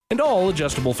all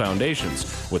adjustable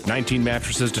foundations. With 19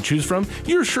 mattresses to choose from,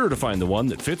 you're sure to find the one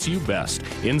that fits you best.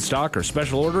 In stock or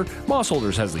special order, Moss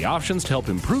Holders has the options to help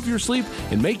improve your sleep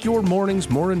and make your mornings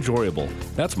more enjoyable.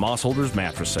 That's Moss Holders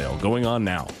mattress sale going on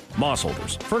now. Moss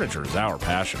Holders, furniture is our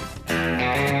passion.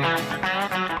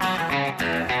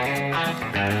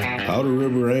 Powder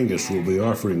River Angus will be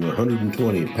offering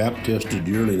 120 pap-tested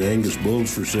yearling Angus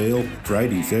bulls for sale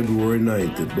Friday, February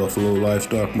 9th at Buffalo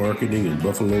Livestock Marketing in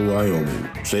Buffalo, Wyoming.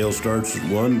 Sale starts at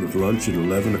 1 with lunch at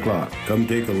 11 o'clock. Come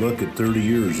take a look at 30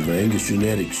 years of Angus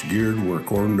genetics geared where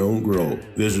corn don't grow.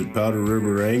 Visit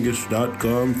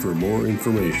PowderRiverAngus.com for more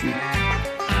information.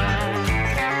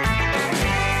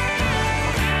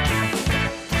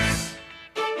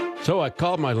 So I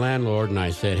called my landlord and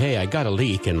I said, hey, I got a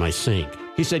leak in my sink.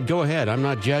 He said, go ahead, I'm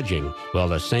not judging. Well,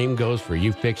 the same goes for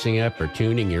you fixing up or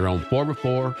tuning your own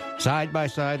 4x4,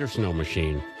 side-by-side, or snow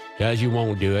machine. Because you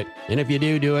won't do it. And if you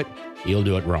do it, you'll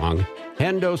do it wrong.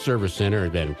 Hendo Service Center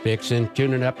has been fixing,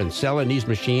 tuning up, and selling these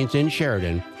machines in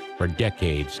Sheridan for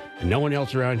decades. And no one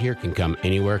else around here can come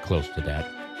anywhere close to that.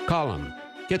 Call them.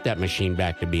 Get that machine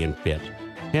back to being fit.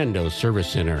 Hendo Service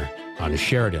Center on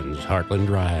Sheridan's Heartland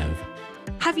Drive.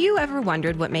 Have you ever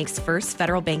wondered what makes First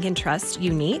Federal Bank and Trust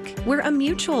unique? We're a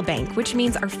mutual bank, which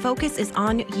means our focus is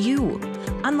on you.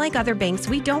 Unlike other banks,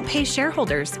 we don't pay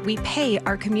shareholders, we pay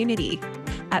our community.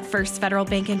 At First Federal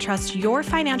Bank and Trust, your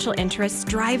financial interests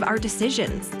drive our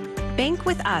decisions. Bank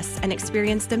with us and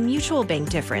experience the mutual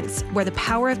bank difference, where the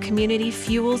power of community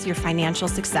fuels your financial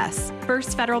success.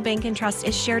 First Federal Bank and Trust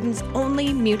is Sheridan's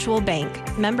only mutual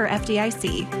bank. Member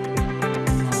FDIC.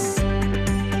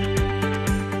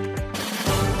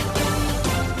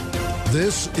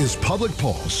 This is Public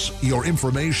Pulse, your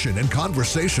information and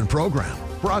conversation program,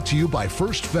 brought to you by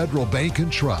First Federal Bank and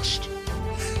Trust.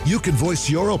 You can voice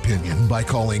your opinion by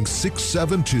calling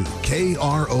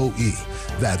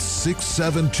 672-KROE. That's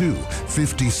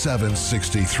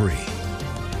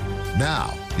 672-5763.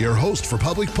 Now, your host for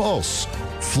Public Pulse,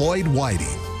 Floyd Whiting.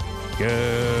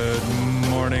 Good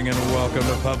morning and welcome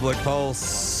to Public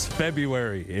Pulse.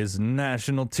 February is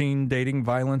National Teen Dating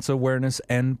Violence Awareness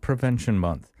and Prevention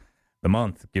Month. The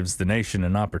month gives the nation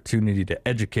an opportunity to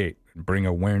educate and bring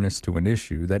awareness to an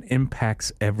issue that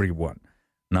impacts everyone,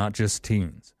 not just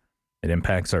teens. It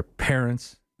impacts our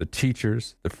parents, the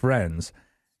teachers, the friends,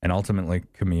 and ultimately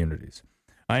communities.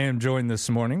 I am joined this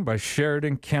morning by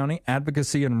Sheridan County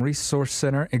Advocacy and Resource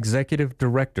Center Executive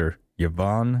Director,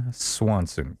 Yvonne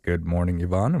Swanson. Good morning,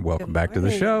 Yvonne, and welcome back to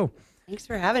the show. Thanks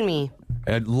for having me.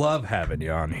 I love having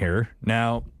you on here.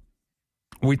 Now,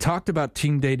 we talked about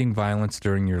teen dating violence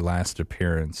during your last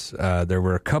appearance. There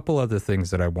were a couple other things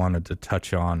that I wanted to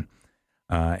touch on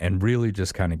and really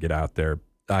just kind of get out there.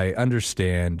 I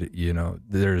understand,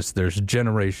 there's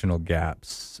generational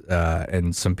gaps,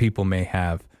 and some people may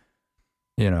have,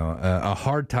 a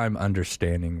hard time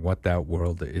understanding what that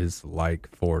world is like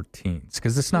for teens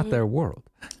because it's not their world.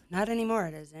 Not anymore,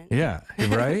 it isn't. Yeah,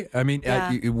 right? I mean,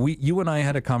 Yeah. You and I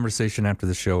had a conversation after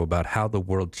the show about how the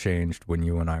world changed when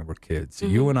you and I were kids.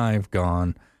 Mm-hmm. You and I have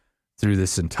gone through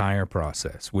this entire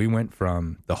process. We went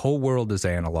from the whole world is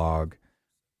analog,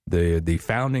 the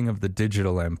founding of the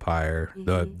digital empire,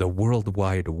 the World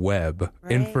Wide Web,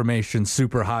 Right. information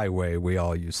superhighway, we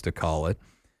all used to call it,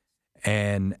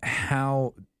 and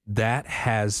how that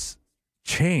has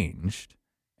changed.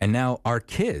 And now our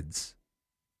kids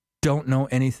don't know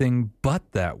anything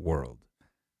but that world.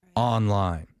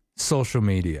 Online, social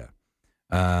media,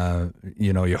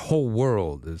 your whole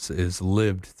world is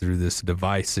lived through this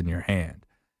device in your hand.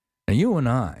 And you and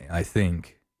I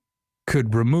think,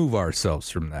 could remove ourselves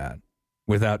from that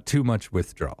without too much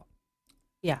withdrawal.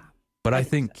 Yeah. But I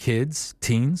think kids,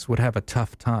 teens would have a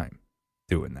tough time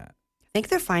doing that. I think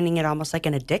they're finding it almost like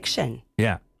an addiction.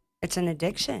 Yeah. It's an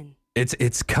addiction.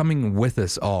 It's coming with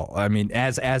us all. I mean,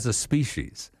 as a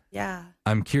species. Yeah.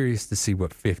 I'm curious to see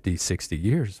what 50, 60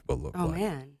 years will look like. Oh,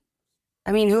 man.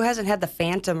 I mean, who hasn't had the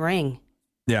phantom ring?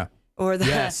 Yeah. Or the,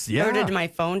 Yes, yeah. or did my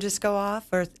phone just go off?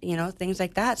 Or, things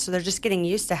like that. So they're just getting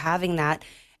used to having that.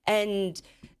 And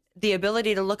the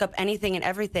ability to look up anything and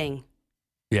everything.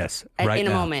 Yes, in right a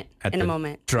now, moment. at In a the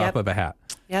moment. drop Yep. of a hat.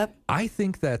 Yep. I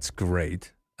think that's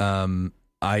great.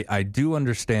 I do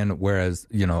understand, whereas,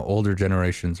 older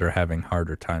generations are having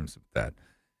harder times with that.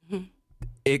 Mm-hmm.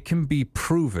 It can be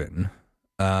proven.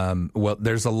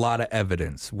 There's a lot of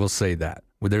evidence. We'll say that.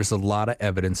 There's a lot of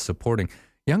evidence supporting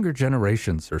younger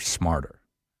generations are smarter.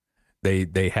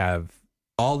 They have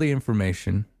all the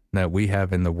information that we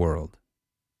have in the world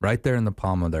right there in the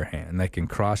palm of their hand. They can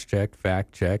cross-check,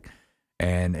 fact-check,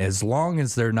 and as long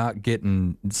as they're not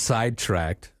getting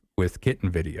sidetracked with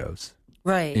kitten videos,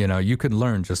 Right. You know, you could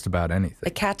learn just about anything. The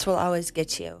cats will always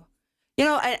get you. You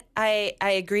know, I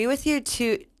agree with you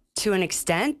to an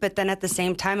extent, but then at the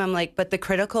same time, I'm like, but the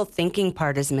critical thinking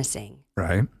part is missing.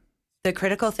 Right. The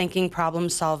critical thinking, problem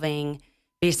solving,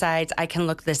 besides I can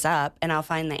look this up and I'll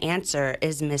find the answer,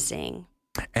 is missing.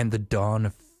 And the dawn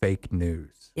of fake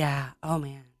news. Yeah. Oh,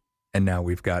 man. And now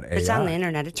we've got AI. It's on the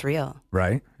internet. It's real.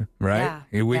 Right. Yeah.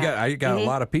 I got a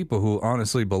lot of people who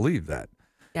honestly believe that.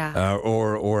 Yeah.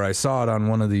 Or I saw it on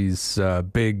one of these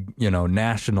big,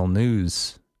 national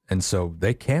news, and so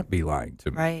they can't be lying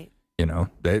to me. Right. You know,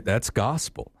 that's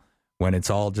gospel when it's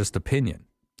all just opinion.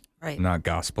 Right. Not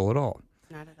gospel at all.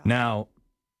 Not at all. Now,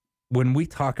 when we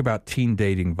talk about teen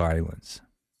dating violence,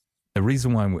 the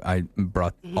reason why I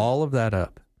brought all of that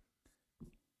up,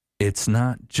 it's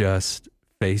not just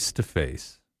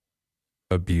face-to-face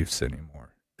abuse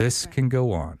anymore. This can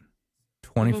go on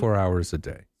 24 hours a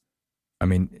day. I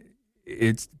mean,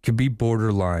 it could be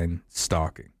borderline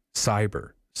stalking,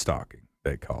 cyber stalking,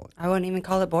 they call it. I wouldn't even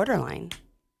call it borderline.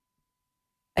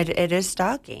 It is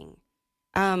stalking.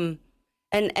 And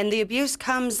the abuse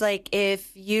comes like,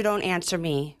 if you don't answer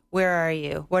me, where are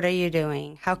you? What are you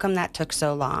doing? How come that took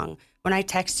so long? When I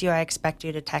text you, I expect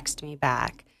you to text me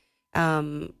back.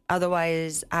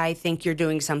 Otherwise, I think you're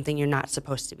doing something you're not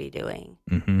supposed to be doing.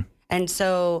 Mm-hmm. And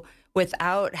so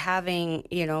without having,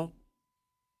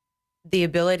 the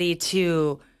ability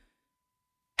to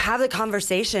have the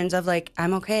conversations of like,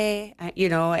 I'm okay,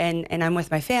 and I'm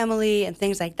with my family and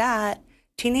things like that,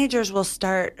 teenagers will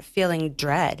start feeling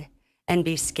dread and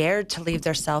be scared to leave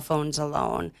their cell phones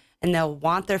alone. And they'll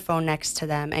want their phone next to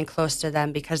them and close to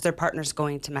them because their partner's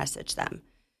going to message them.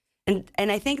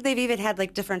 And I think they've even had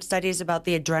like different studies about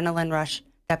the adrenaline rush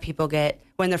that people get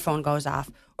when their phone goes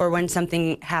off, or when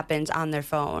something happens on their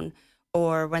phone,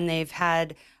 or when they've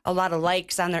had a lot of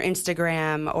likes on their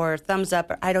Instagram or thumbs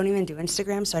up. I don't even do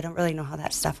Instagram, so I don't really know how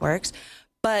that stuff works.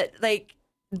 But like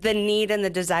the need and the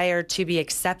desire to be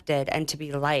accepted and to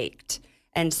be liked.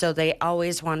 And so they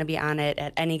always want to be on it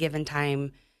at any given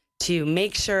time to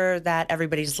make sure that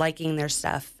everybody's liking their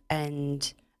stuff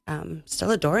and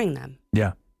still adoring them.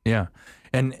 Yeah. Yeah.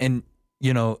 And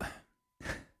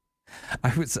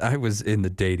I was in the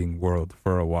dating world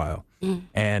for a while,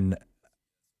 and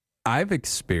I've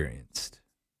experienced,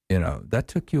 that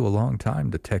took you a long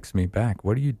time to text me back.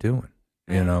 What are you doing?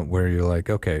 Where you're like,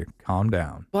 okay, calm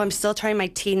down. Well, I'm still trying my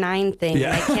T9 thing.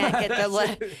 Yeah. I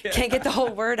can't get the whole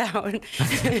word out.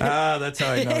 That's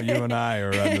how I know you and I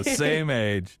are on the same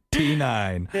age.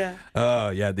 T9. Yeah. Oh,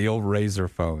 yeah, the old Razor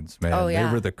phones, man. Oh, yeah.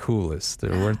 They were the coolest,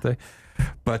 weren't they?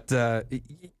 But,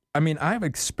 I've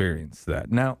experienced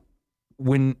that. Now,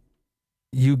 when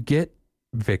you get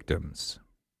victims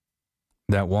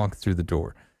that walk through the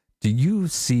door, do you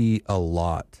see a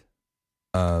lot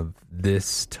of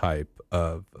this type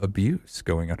of abuse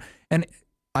going on? And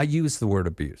I use the word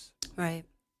abuse. Right.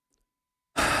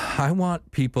 I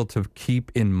want people to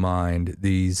keep in mind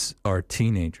these are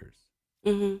teenagers.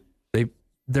 Mm-hmm.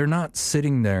 They're not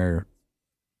sitting there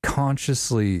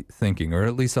consciously thinking, or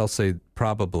at least I'll say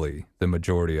probably the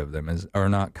majority of them are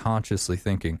not consciously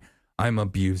thinking, I'm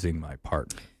abusing my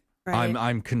partner. Right.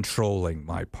 I'm controlling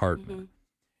my partner.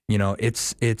 Mm-hmm.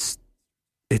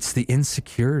 It's the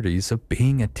insecurities of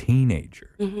being a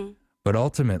teenager. Mm-hmm. But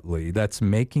ultimately, that's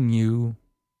making you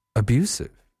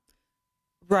abusive.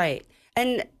 Right.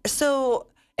 And so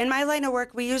in my line of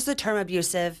work, we use the term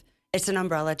abusive. It's an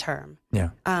umbrella term. Yeah.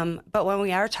 But when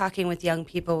we are talking with young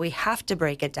people, we have to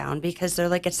break it down because they're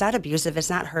like, it's not abusive. It's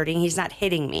not hurting. He's not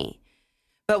hitting me.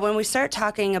 But when we start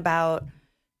talking about,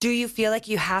 do you feel like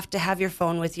you have to have your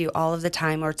phone with you all of the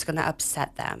time or it's going to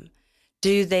upset them?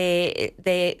 Do they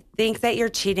think that you're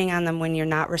cheating on them when you're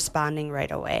not responding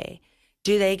right away?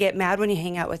 Do they get mad when you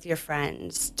hang out with your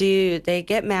friends? Do they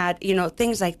get mad,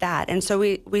 things like that. And so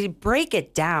we break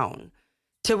it down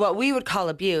to what we would call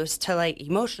abuse, to like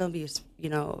emotional abuse,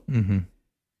 mm-hmm.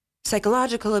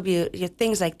 psychological abuse,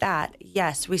 things like that.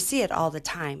 Yes, we see it all the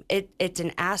time. It's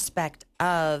an aspect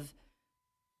of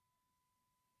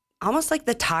almost like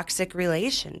the toxic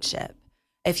relationship.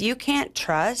 If you can't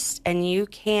trust and you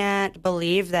can't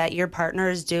believe that your partner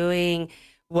is doing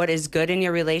what is good in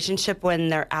your relationship when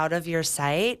they're out of your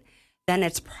sight, then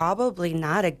it's probably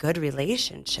not a good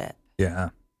relationship. Yeah.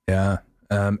 Yeah.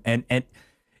 And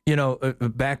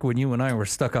back when you and I were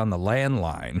stuck on the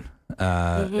landline,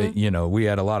 mm-hmm. We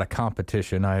had a lot of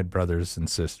competition. I had brothers and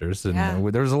sisters, and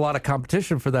there was a lot of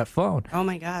competition for that phone. Oh,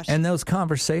 my gosh. And those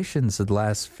conversations would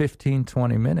last 15,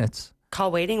 20 minutes.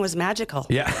 Call waiting was magical.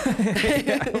 Yeah.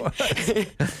 Yeah,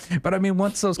 it was. But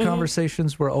once those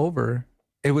conversations were over,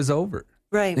 it was over.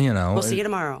 Right. We'll see you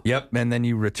tomorrow. Yep. And then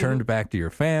you returned back to your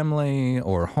family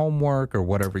or homework or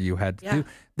whatever you had to do.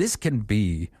 This can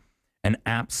be an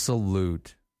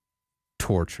absolute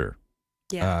torture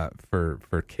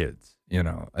for kids,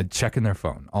 checking their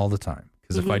phone all the time.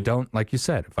 Because if I don't, like you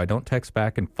said, if I don't text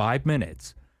back in 5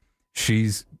 minutes,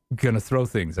 she's going to throw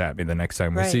things at me the next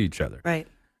time we see each other. Right.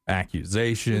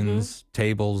 Accusations,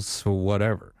 tables,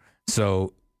 whatever.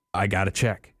 So I got to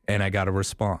check and I got to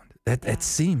respond. It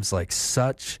seems like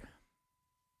such,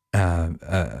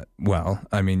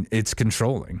 it's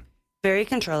controlling. Very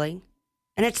controlling.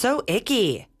 And it's so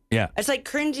icky. Yeah. It's like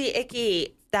cringy,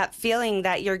 icky, that feeling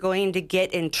that you're going to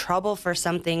get in trouble for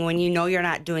something when you know you're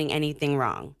not doing anything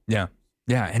wrong. Yeah.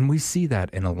 Yeah. And we see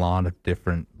that in a lot of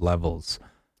different levels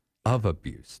of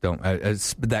abuse,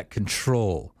 that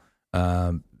control.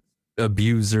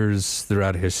 Abusers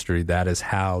throughout history, that is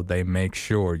how they make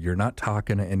sure you're not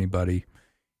talking to anybody.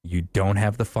 You don't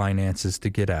have the finances to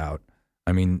get out.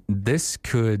 I mean, this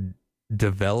could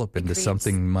develop into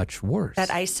something much worse.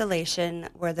 That isolation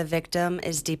where the victim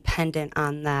is dependent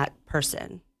on that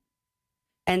person.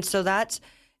 And so that's,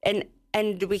 and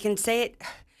we can say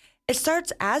it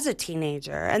starts as a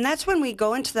teenager. And that's when we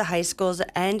go into the high schools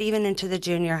and even into the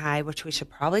junior high, which we should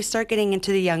probably start getting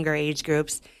into the younger age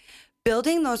groups.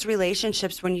 Building those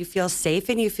relationships when you feel safe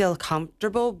and you feel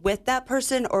comfortable with that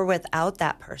person or without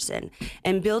that person,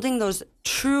 and building those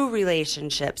true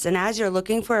relationships. And as you're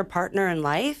looking for a partner in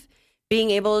life, being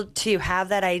able to have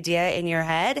that idea in your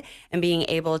head and being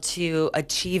able to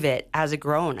achieve it as a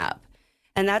grown up.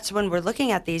 And that's when we're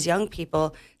looking at these young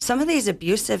people. Some of these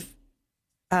abusive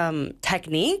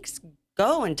techniques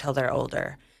go until they're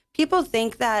older. People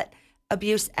think that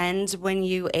abuse ends when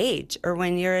you age or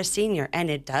when you're a senior, and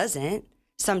it doesn't.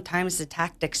 Sometimes the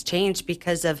tactics change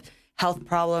because of health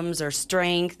problems or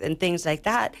strength and things like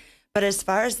that. But as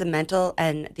far as the mental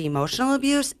and the emotional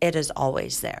abuse, it is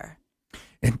always there.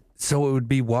 And so it would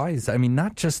be wise,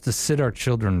 not just to sit our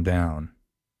children down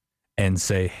and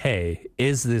say, hey,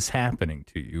 is this happening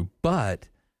to you? But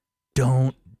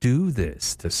don't do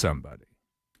this to somebody.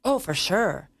 Oh, for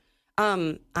sure.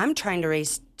 I'm trying to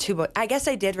raise two boys. I guess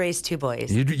I did raise two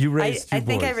boys. You raised two boys. I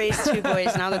think I raised two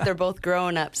boys now that they're both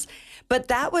grown-ups. But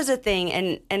that was a thing,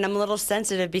 and I'm a little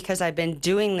sensitive because I've been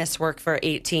doing this work for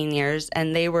 18 years,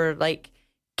 and they were like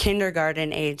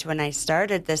kindergarten age when I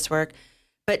started this work.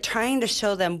 But trying to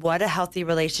show them what a healthy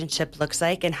relationship looks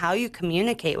like and how you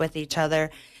communicate with each other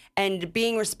and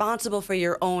being responsible for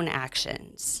your own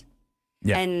actions.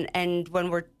 Yeah. And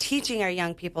when we're teaching our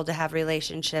young people to have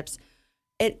relationships,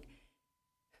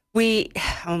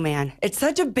 it's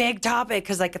such a big topic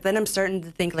because then I'm starting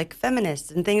to think like feminists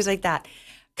and things like that.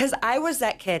 Because I was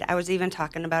that kid. I was even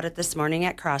talking about it this morning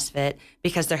at CrossFit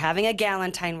because they're having a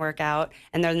Galentine workout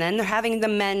and then they're having the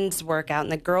men's workout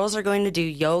and the girls are going to do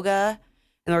yoga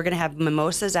and we're going to have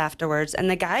mimosas afterwards. And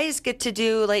the guys get to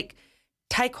do like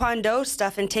Taekwondo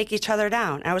stuff and take each other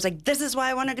down. And I was like, this is why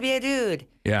I wanted to be a dude.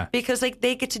 Yeah. Because like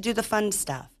they get to do the fun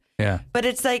stuff. Yeah. But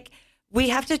it's like we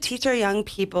have to teach our young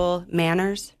people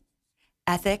manners,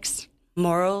 ethics,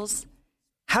 morals,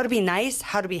 how to be nice,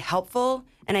 how to be helpful.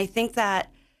 And I think that,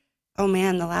 the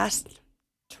last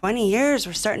 20 years,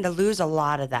 we're starting to lose a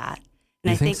lot of that.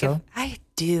 And I think so? I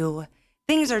do.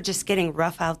 Things are just getting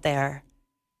rough out there.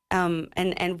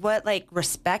 And what like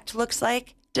respect looks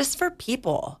like just for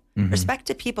people, respect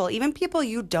to people, even people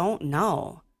you don't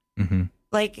know,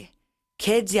 like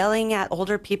kids yelling at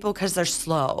older people because they're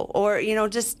slow or,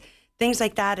 just things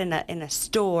like that in a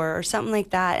store or something like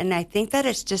that. And I think that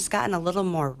it's just gotten a little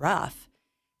more rough.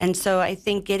 And so I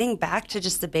think getting back to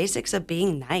just the basics of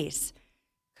being nice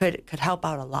could help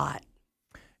out a lot.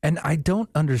 And I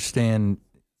don't understand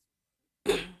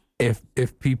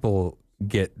if people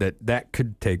get that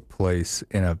could take place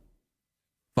in a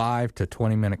 5 to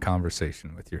 20 minute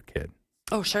conversation with your kid.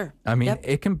 Oh, sure.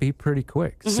 It can be pretty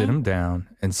quick. Sit them down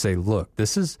and say, look,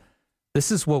 this is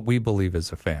what we believe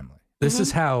as a family. This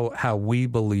is how we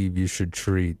believe you should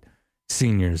treat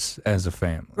seniors as a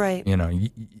family. Right.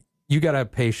 You got to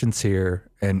have patience here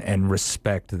and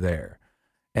respect there.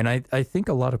 And I think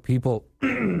a lot of people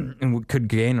could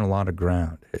gain a lot of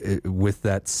ground with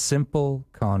that simple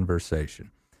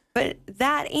conversation. But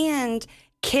that and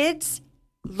kids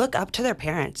look up to their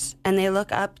parents and they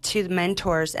look up to the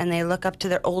mentors and they look up to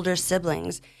their older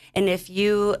siblings. And if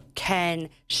you can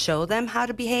show them how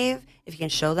to behave, if you can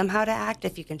show them how to act,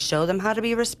 if you can show them how to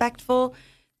be respectful,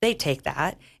 they take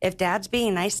that. If dad's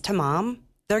being nice to mom,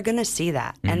 they're going to see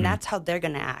that. And that's how they're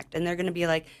going to act. And they're going to be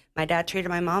like, my dad treated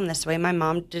my mom this way. My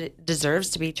mom deserves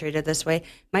to be treated this way.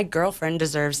 My girlfriend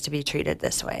deserves to be treated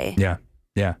this way. Yeah.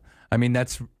 Yeah.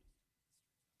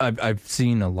 I've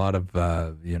seen a lot of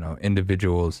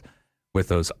individuals with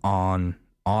those on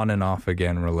and off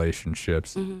again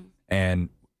relationships, and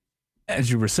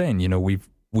as you were saying,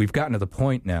 we've gotten to the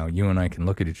point now. You and I can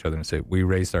look at each other and say, we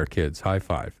raised our kids. High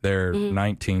five. They're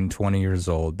 19, 20 years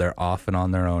old. They're off and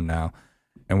on their own now,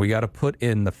 and we got to put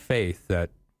in the faith that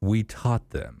we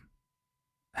taught them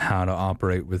how to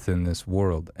operate within this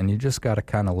world, and you just got to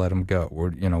kind of let them go.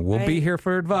 We'll be here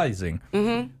for advising,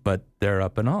 but they're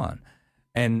up and on.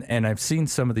 And I've seen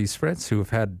some of these friends who have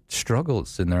had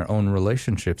struggles in their own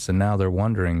relationships, and now they're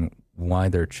wondering why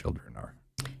their children are.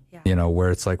 Yeah.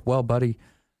 Where it's like, well, buddy,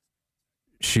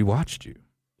 she watched you,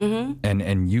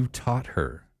 and you taught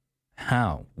her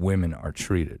how women are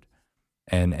treated,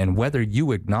 and whether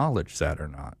you acknowledge that or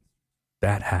not,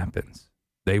 that happens.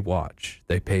 They watch,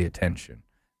 they pay attention.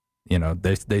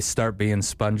 They start being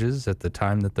sponges at the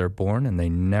time that they're born, and they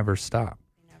never stop.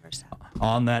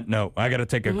 On that note, I got to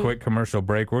take a quick commercial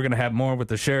break. We're going to have more with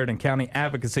the Sheridan County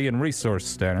Advocacy and Resource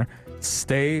Center.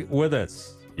 Stay with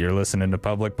us. You're listening to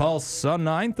Public Pulse on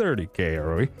 930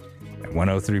 KROE and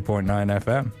 103.9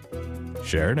 FM.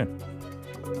 Sheridan.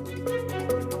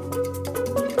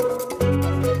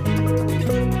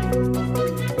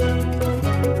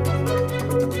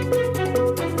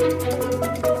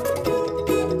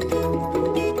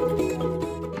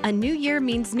 A new year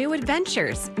means new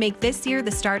adventures. Make this year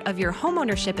the start of your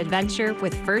homeownership adventure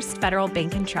with First Federal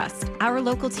Bank and Trust. Our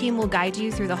local team will guide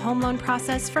you through the home loan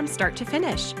process from start to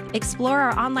finish. Explore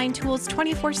our online tools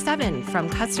 24/7, from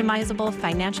customizable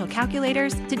financial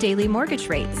calculators to daily mortgage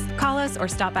rates. Call us or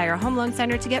stop by our home loan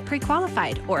center to get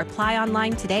pre-qualified, or apply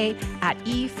online today at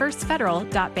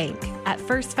efirstfederal.bank. At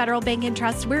First Federal Bank and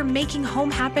Trust, we're making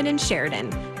home happen in Sheridan.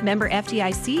 Member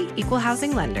FDIC, Equal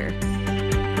Housing Lender.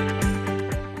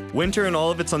 Winter and all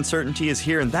of its uncertainty is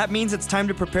here, and that means it's time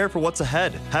to prepare for what's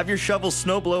ahead. Have your shovels,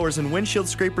 snow blowers, and windshield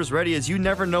scrapers ready, as you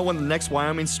never know when the next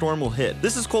Wyoming storm will hit.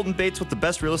 This is Colton Bates with the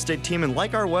best real estate team, and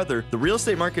like our weather, the real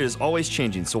estate market is always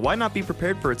changing, so why not be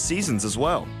prepared for its seasons as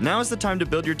well? Now is the time to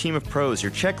build your team of pros,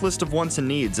 your checklist of wants and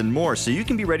needs, and more, so you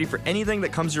can be ready for anything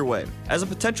that comes your way. As a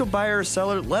potential buyer or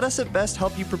seller, let us at Best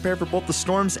help you prepare for both the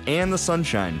storms and the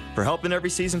sunshine. For help in every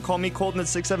season, call me Colton at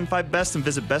 675-BEST and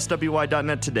visit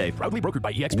bestwy.net today. Proudly brokered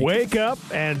by EXP. Wake up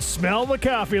and smell the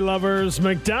coffee, lovers.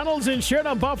 McDonald's in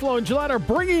Sheridan, Buffalo, and Gillette are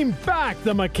bringing back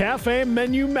the McCafe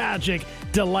menu magic.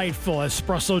 Delightful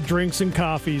espresso drinks and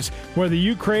coffees. Whether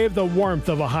you crave the warmth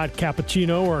of a hot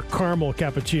cappuccino or caramel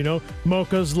cappuccino,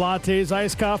 mochas, lattes,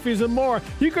 iced coffees, and more,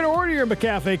 you can order your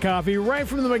McCafe coffee right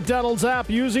from the McDonald's app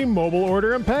using mobile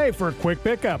order and pay for a quick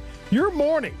pickup. Your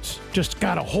mornings just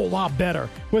got a whole lot better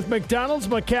with McDonald's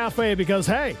McCafe, because,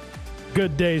 hey,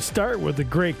 good days start with a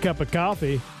great cup of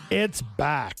coffee. It's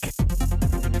back.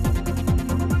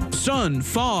 Sun,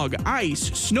 fog, ice,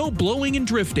 snow blowing, and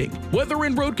drifting. Weather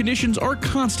and road conditions are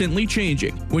constantly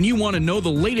changing. When you want to know the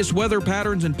latest weather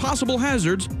patterns and possible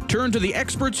hazards, turn to the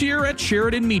experts here at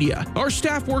Sheridan Media. Our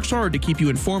staff works hard to keep you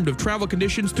informed of travel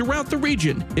conditions throughout the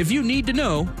region. If you need to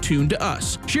know, tune to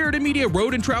us. Sheridan Media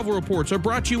road and travel reports are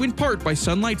brought to you in part by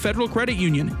Sunlight Federal Credit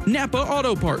Union, Napa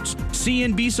Auto Parts,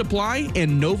 C&B Supply,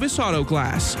 and Novus Auto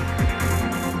Glass.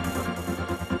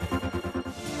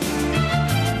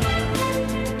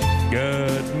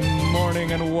 Good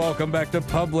morning and welcome back to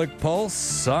Public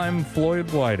Pulse. I'm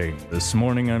Floyd Whiting. This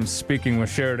morning I'm speaking with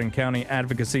Sheridan County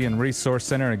Advocacy and Resource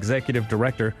Center Executive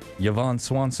Director Yvonne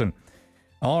Swanson.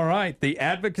 All right, the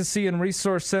Advocacy and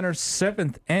Resource Center's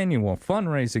 7th annual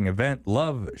fundraising event,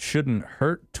 Love Shouldn't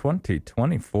Hurt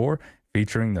 2024,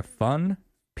 featuring the fun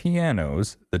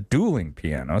pianos, the dueling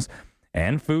pianos,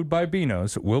 and food by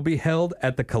Beano's, will be held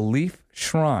at the Caliph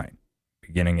Shrine.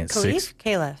 Beginning at Caliph? 6.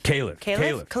 Caliph.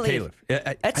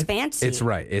 That's fancy. It's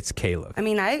right. It's Caliph. I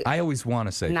mean, I always want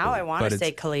to say now Caliph, I want to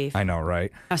say Caliph. I know,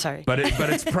 right? I'm sorry. But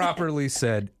it's properly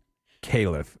said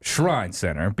Caliph Shrine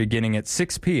Center, beginning at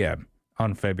 6 p.m.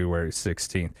 on February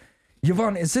 16th.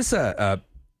 Yvonne, is this a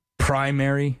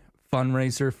primary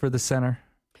fundraiser for the center?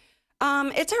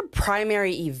 It's our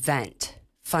primary event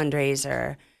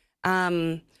fundraiser.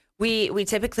 We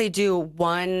typically do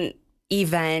one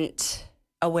event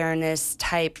awareness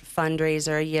type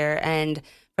fundraiser a year, and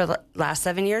for the last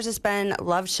 7 years it's been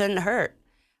Love Shouldn't Hurt,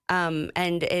 and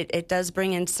it does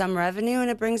bring in some revenue, and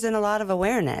it brings in a lot of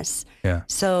awareness. Yeah.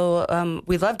 So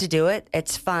we love to do it.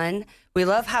 It's fun. We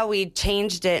love how we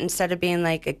changed it, instead of being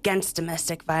like against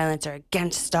domestic violence or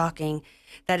against stalking,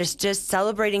 that it's just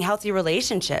celebrating healthy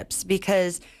relationships,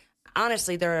 because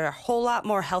honestly there are a whole lot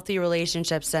more healthy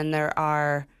relationships than there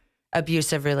are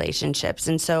abusive relationships.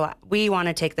 And so we want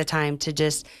to take the time to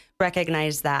just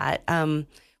recognize that.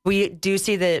 We do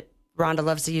see that Rhonda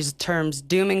loves to use terms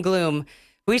doom and gloom.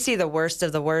 we see the worst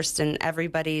of the worst in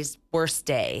everybody's worst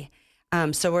day.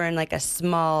 So we're in like a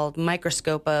small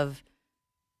microscope of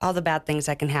all the bad things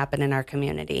that can happen in our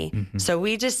community. So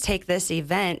we just take this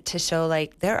event to show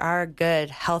like there are good,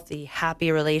 healthy,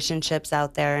 happy relationships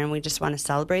out there, and we just want to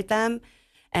celebrate them.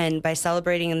 And by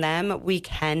celebrating them, we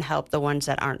can help the ones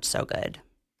that aren't so good.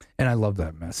 And I love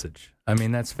that message. I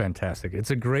mean, that's fantastic.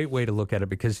 It's a great way to look at it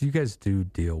because you guys do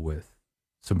deal with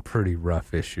some pretty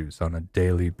rough issues on a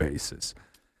daily basis.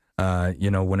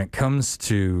 When it comes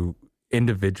to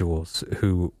individuals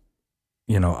who,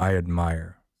 I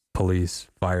admire, police,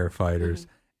 firefighters,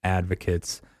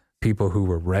 advocates, people who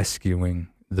were rescuing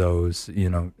those,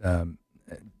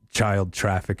 child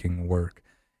trafficking work.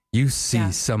 You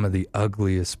see some of the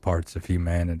ugliest parts of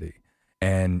humanity,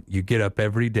 and you get up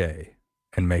every day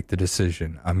and make the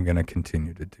decision, I'm going to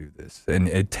continue to do this. And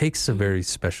it takes a very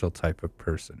special type of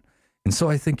person. And so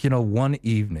I think, one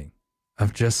evening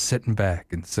of just sitting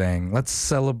back and saying, let's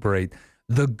celebrate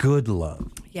the good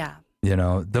love. Yeah.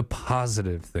 The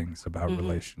positive things about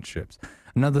relationships.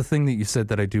 Another thing that you said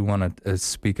that I do want to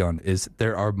speak on is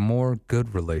there are more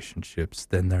good relationships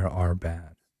than there are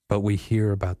bad. But we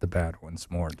hear about the bad ones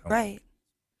more, don't we? Right.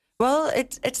 Well,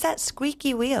 it's that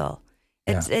squeaky wheel.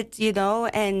 It's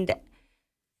and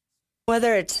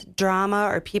whether it's drama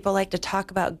or people like to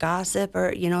talk about gossip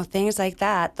or, things like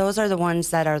that, those are the ones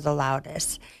that are the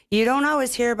loudest. You don't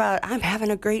always hear about, I'm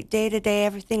having a great day today,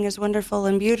 everything is wonderful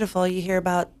and beautiful. You hear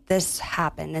about this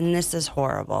happened and this is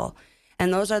horrible.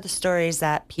 And those are the stories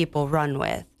that people run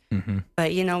with.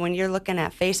 But, when you're looking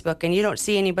at Facebook and you don't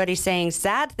see anybody saying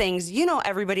sad things,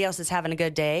 everybody else is having a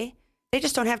good day. They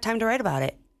just don't have time to write about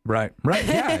it. Right.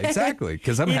 Yeah, exactly.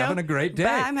 Because I'm having a great day.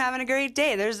 I'm having a great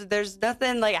day. There's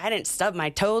nothing like I didn't stub my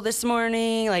toe this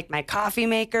morning. Like my coffee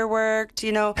maker worked.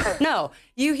 No,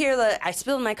 you hear I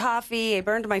spilled my coffee. I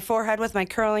burned my forehead with my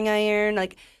curling iron.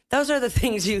 Like those are the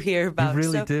things you hear about. You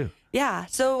really do. Yeah.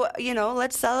 So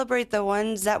let's celebrate the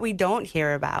ones that we don't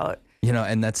hear about.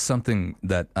 And that's something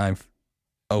that I've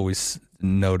always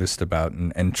noticed about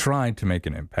and tried to make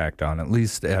an impact on, at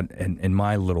least in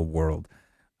my little world.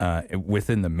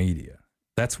 Within the media.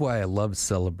 That's why I love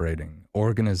celebrating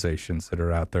organizations that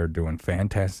are out there doing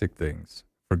fantastic things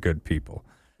for good people,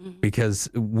 because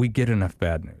we get enough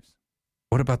bad news.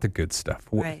 What about the good stuff?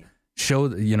 Right. Show,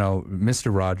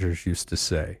 Mr. Rogers used to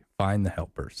say, find the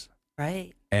helpers.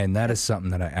 Right. And that is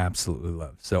something that I absolutely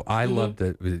love. So I love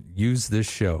to use this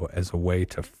show as a way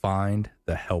to find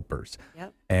the helpers.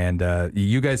 Yep. And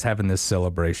you guys having this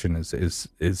celebration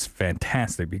is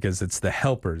fantastic because it's the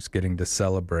helpers getting to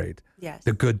celebrate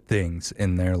the good things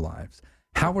in their lives.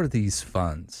 How are these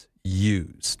funds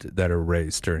used that are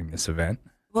raised during this event?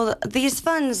 Well, these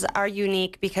funds are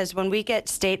unique because when we get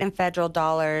state and federal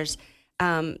dollars,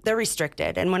 they're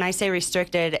restricted. And when I say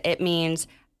restricted, it means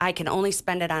I can only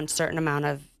spend it on a certain amount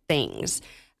of things.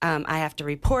 I have to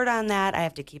report on that. I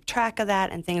have to keep track of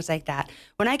that and things like that.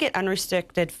 When I get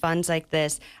unrestricted funds like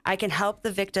this, I can help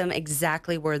the victim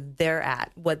exactly where they're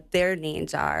at, what their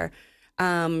needs are.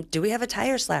 Do we have a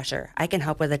tire slasher? I can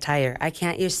help with a tire. I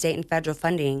can't use state and federal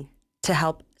funding to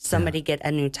help somebody get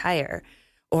a new tire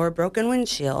or a broken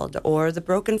windshield or the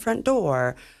broken front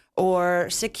door or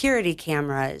security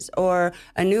cameras, or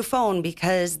a new phone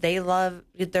because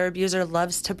their abuser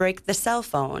loves to break the cell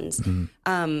phones.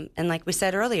 And like we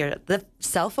said earlier, the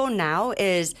cell phone now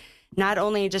is not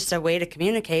only just a way to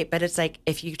communicate, but it's like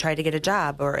if you try to get a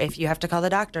job or if you have to call the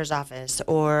doctor's office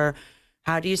or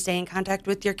how do you stay in contact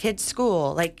with your kid's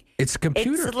school? Like it's a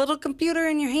computer. It's a little computer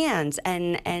in your hands,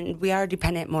 and we are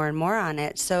dependent more and more on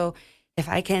it. So if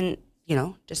I can,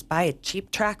 just buy a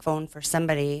cheap track phone for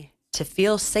somebody to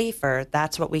feel safer,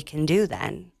 that's what we can do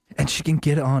then. And she can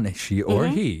get on, or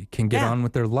he can get on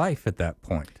with their life at that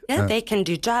point. Yeah, they can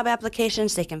do job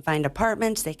applications, they can find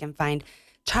apartments, they can find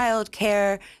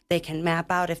childcare, they can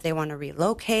map out if they want to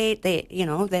relocate. They,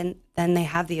 then they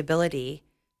have the ability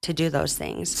to do those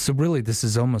things. So really, this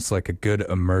is almost like a good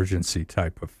emergency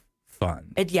type of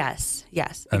fund. Yes,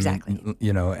 exactly.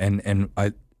 And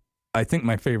I think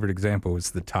my favorite example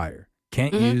is the tire.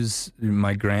 Can't use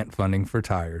my grant funding for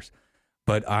tires.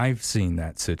 But I've seen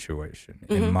that situation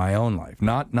in my own life,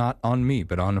 not on me,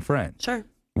 but on a friend. Sure.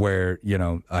 Where,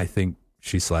 I think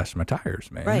she slashed my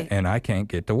tires, man. Right. And I can't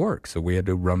get to work. So we had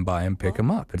to run by and pick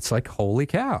them up. It's like, holy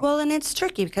cow. Well, and it's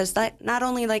tricky because not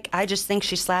only I just think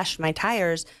she slashed my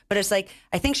tires, but it's like,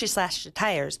 I think she slashed the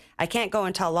tires. I can't go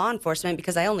and tell law enforcement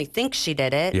because I only think she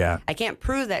did it. Yeah. I can't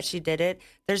prove that she did it.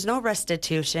 There's no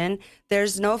restitution.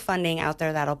 There's no funding out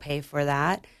there that'll pay for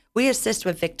that. We assist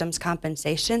with victims'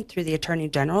 compensation through the Attorney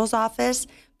General's office,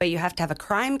 but you have to have a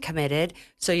crime committed.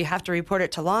 So you have to report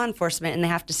it to law enforcement, and they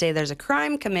have to say there's a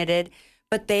crime committed,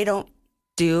 but they don't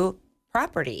do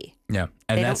property. Yeah,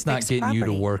 and that's not getting you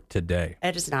to work today.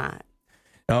 It is not.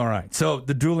 All right, so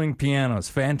the Dueling Pianos,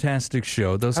 fantastic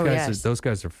show. Those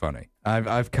guys are funny.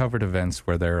 I've covered events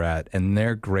where they're at, and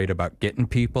they're great about getting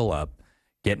people up,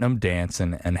 getting them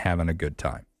dancing, and having a good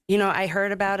time. You know, I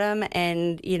heard about them,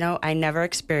 and, you know, I never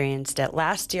experienced it.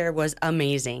 Last year was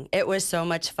amazing. It was so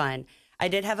much fun. I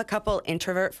did have a couple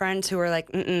introvert friends who were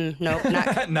like, nope,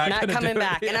 not coming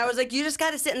back. And I was like, you just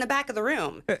got to sit in the back of the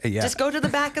room. Yeah. Just go to the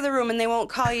back of the room and they won't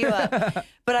call you up.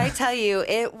 But I tell you,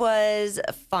 it was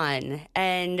fun.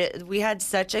 And we had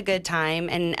such a good time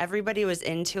and everybody was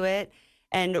into it.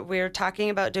 And we're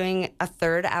talking about doing a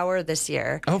third hour this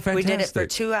year. Oh, fantastic. We did it for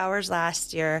 2 hours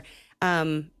last year.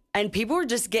 And people were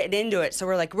just getting into it. So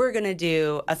we're like, we're going to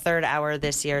do a third hour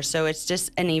this year. So it's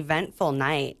just an eventful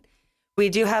night. We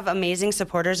do have amazing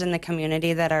supporters in the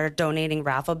community that are donating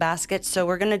raffle baskets. So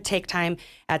we're going to take time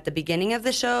at the beginning of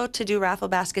the show to do raffle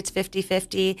baskets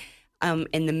 50-50,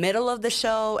 in the middle of the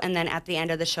show, and then at the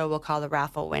end of the show, we'll call the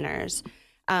raffle winners.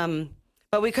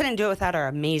 But we couldn't do it without our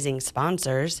amazing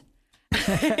sponsors.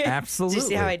 Absolutely. Did you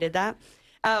see how I did that?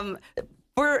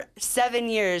 For 7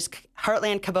 years,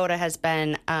 Heartland Kubota has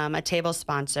been a table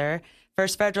sponsor.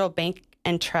 First Federal Bank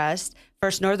and Trust,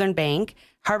 First Northern Bank,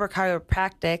 Harbor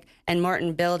Chiropractic, and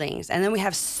Morton Buildings. And then we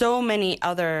have so many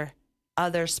other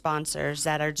sponsors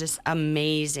that are just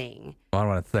amazing. Well, I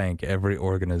want to thank every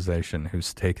organization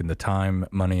who's taken the time,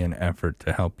 money, and effort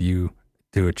to help you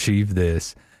to achieve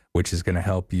this, which is going to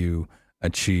help you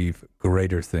achieve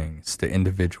greater things to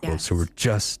individuals who are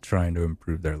just trying to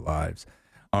improve their lives.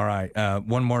 All right,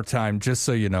 one more time, just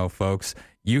so you know, folks,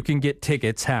 you can get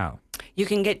tickets how? You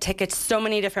can get tickets so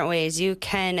many different ways. You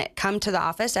can come to the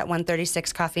office at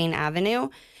 136 Coffeen Avenue.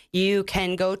 You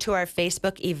can go to our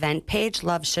Facebook event page,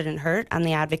 Love Shouldn't Hurt, on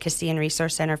the Advocacy and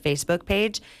Resource Center Facebook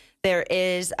page. There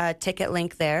is a ticket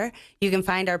link there. You can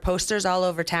find our posters all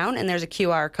over town, and there's a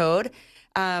QR code.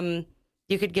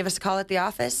 You could give us a call at the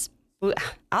office.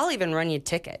 I'll even run you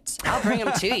tickets. I'll bring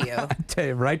them to you. Tell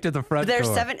you right to the front door.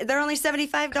 They're only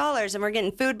 $75, and we're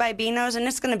getting food by Beano's, and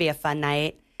it's going to be a fun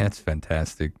night. That's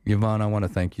fantastic. Yvonne, I want to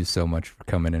thank you so much for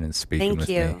coming in and speaking with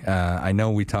me. I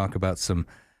know we talk about some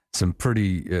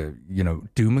pretty,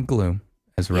 doom and gloom,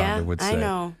 as Rhonda would say. I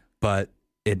know. But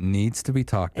it needs to be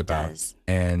talked about. It does.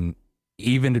 And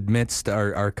even amidst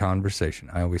our conversation,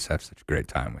 I always have such a great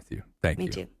time with you. Thank you. Me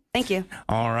too. Thank you.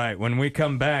 All right. When we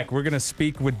come back, we're going to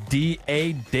speak with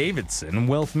D.A. Davidson,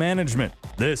 Wealth Management.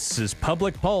 This is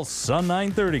Public Pulse on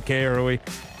 930 KROE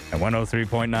at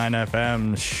 103.9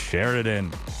 FM,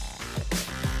 Sheridan.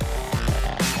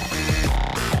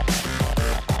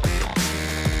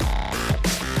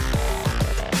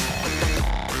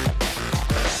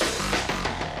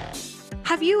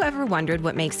 Have you ever wondered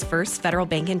what makes First Federal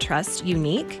Bank and Trust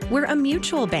unique? We're a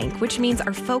mutual bank, which means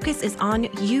our focus is on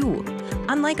you.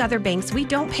 Unlike other banks, we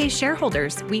don't pay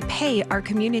shareholders, we pay our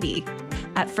community.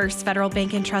 At First Federal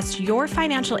Bank and Trust, your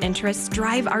financial interests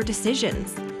drive our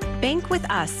decisions. Bank with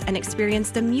us and experience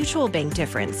the mutual bank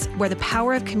difference, where the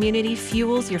power of community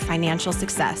fuels your financial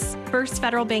success. First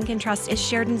Federal Bank and Trust is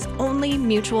Sheridan's only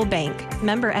mutual bank.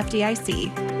 Member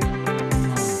FDIC.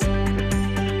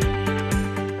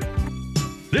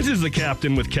 This is the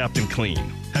Captain with Captain Clean.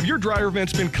 Have your dryer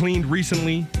vents been cleaned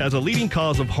recently? As a leading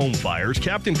cause of home fires,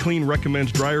 Captain Clean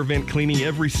recommends dryer vent cleaning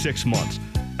every 6 months.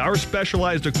 Our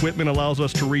specialized equipment allows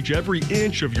us to reach every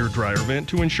inch of your dryer vent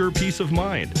to ensure peace of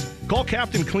mind. Call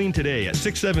Captain Clean today at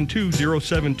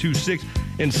 672-0726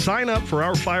 and sign up for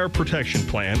our fire protection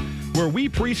plan, where we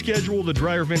pre-schedule the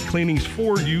dryer vent cleanings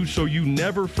for you so you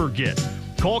never forget.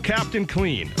 Call Captain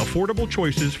Clean, affordable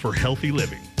choices for healthy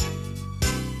living.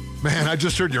 Man, I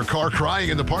just heard your car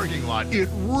crying in the parking lot. It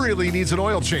really needs an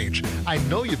oil change. I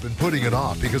know you've been putting it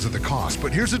off because of the cost,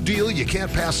 but here's a deal you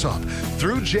can't pass up.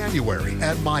 Through January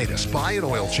at Midas, buy an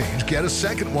oil change, get a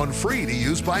second one free to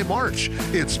use by March.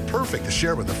 It's perfect to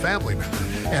share with a family member.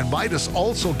 And Midas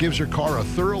also gives your car a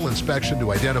thorough inspection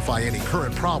to identify any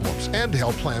current problems and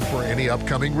help plan for any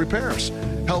upcoming repairs.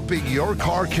 Helping your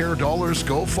car care dollars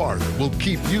go farther will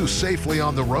keep you safely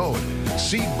on the road.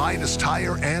 See Midas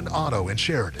Tire and Auto in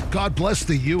Sheridan. God bless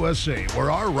the USA, where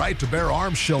our right to bear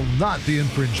arms shall not be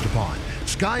infringed upon.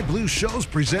 Sky Blue Shows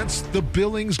presents the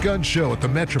Billings Gun Show at the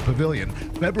Metro Pavilion,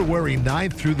 February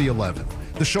 9th through the 11th.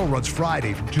 The show runs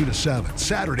Friday from 2 to 7,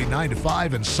 Saturday 9 to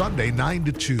 5, and Sunday 9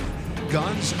 to 2.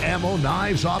 Guns, ammo,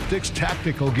 knives, optics,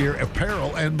 tactical gear,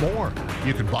 apparel, and more.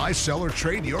 You can buy, sell, or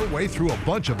trade your way through a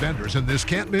bunch of vendors in this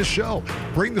can't-miss show.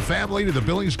 Bring the family to the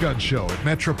Billings Gun Show at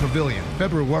Metro Pavilion,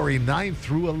 February 9th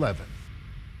through 11th.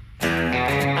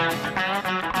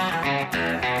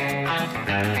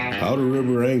 Powder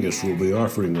River Angus will be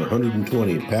offering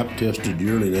 120 pap-tested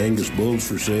yearling Angus bulls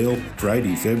for sale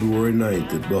Friday, February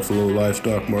 9th at Buffalo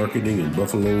Livestock Marketing in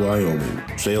Buffalo,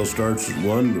 Wyoming. Sale starts at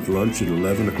 1 with lunch at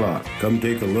 11 o'clock. Come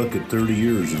take a look at 30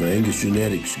 years of Angus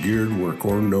genetics geared where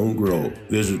corn don't grow.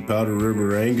 Visit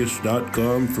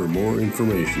PowderRiverAngus.com for more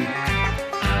information.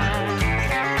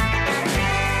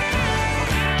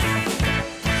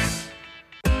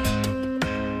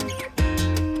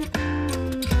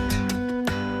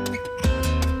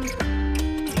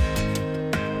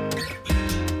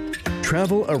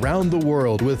 Travel around the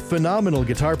world with phenomenal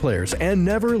guitar players and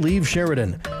never leave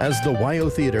Sheridan as the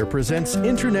WYO Theater presents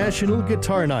International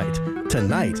Guitar Night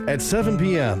tonight at 7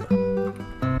 p.m.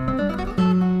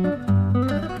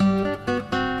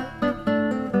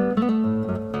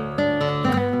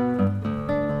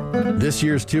 This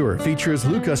year's tour features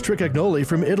Lucas Tricagnoli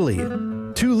from Italy,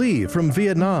 Tu Lee from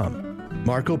Vietnam,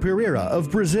 Marco Pereira of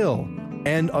Brazil,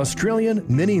 and Australian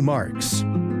Minnie Marks.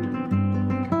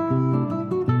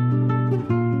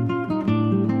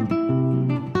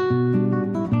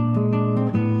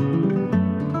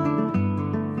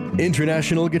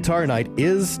 International Guitar Night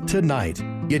is tonight.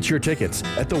 Get your tickets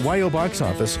at the WYO box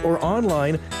office or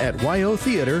online at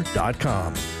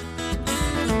wyotheater.com.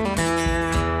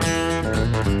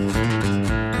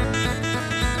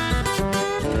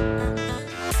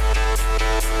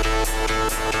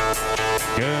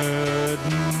 Good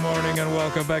morning and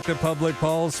welcome back to Public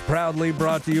Pulse, proudly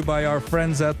brought to you by our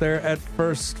friends out there at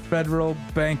First Federal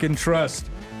Bank and Trust.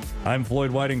 I'm Floyd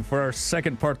Whiting. For our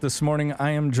second part this morning, I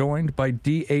am joined by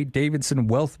D.A. Davidson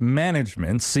Wealth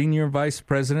Management Senior Vice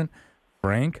President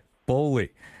Frank Boley,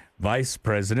 Vice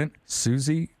President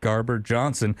Susie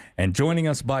Garber-Johnson, and joining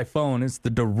us by phone is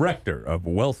the Director of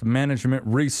Wealth Management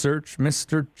Research,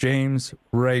 Mr. James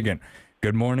Reagan.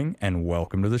 Good morning and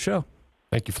welcome to the show.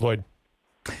 Thank you, Floyd.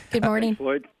 Good morning.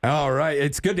 Floyd. All right.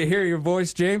 It's good to hear your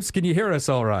voice, James. Can you hear us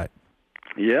all right?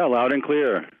 Yeah, loud and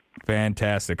clear.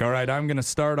 Fantastic. All right, I'm going to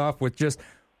start off with just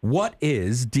what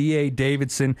is D.A.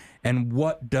 Davidson and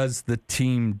what does the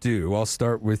team do? I'll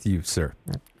start with you, sir.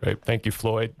 Great. Thank you,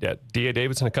 Floyd. Yeah, D.A.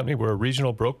 Davidson & Company, we're a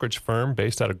regional brokerage firm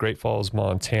based out of Great Falls,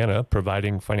 Montana,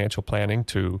 providing financial planning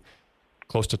to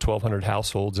close to 1,200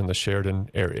 households in the Sheridan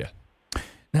area.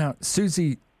 Now,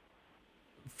 Susie,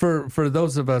 for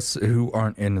those of us who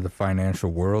aren't into the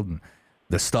financial world, and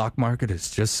the stock market is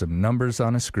just some numbers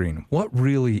on a screen, what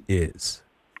really is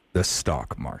the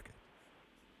stock market?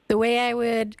 The way I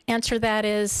would answer that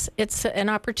is it's an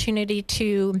opportunity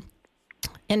to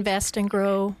invest and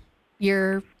grow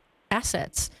your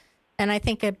assets. And I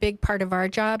think a big part of our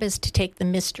job is to take the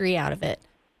mystery out of it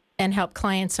and help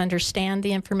clients understand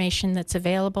the information that's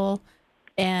available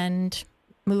and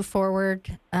move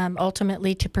forward,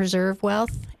 ultimately to preserve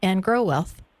wealth and grow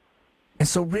wealth. And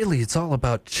so really it's all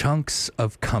about chunks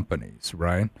of companies,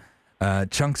 right?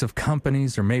 Chunks of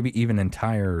companies or maybe even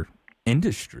entire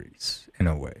industries in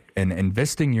a way, and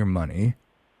investing your money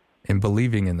and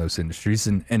believing in those industries.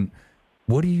 And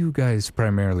what do you guys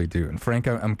primarily do? And Frank,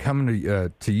 I'm coming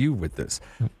to you with this.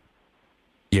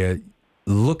 Yeah,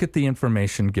 look at the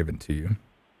information given to you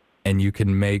and you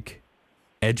can make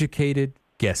educated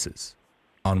guesses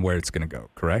on where it's going to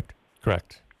go, correct?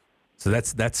 Correct. So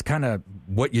that's kind of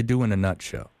what you do in a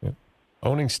nutshell. Yeah.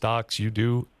 Owning stocks, you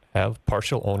do have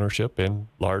partial ownership in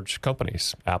large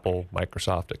companies, Apple,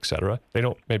 Microsoft, etc. They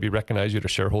don't maybe recognize you at a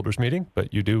shareholders meeting,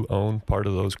 but you do own part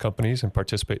of those companies and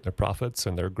participate in their profits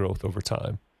and their growth over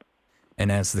time.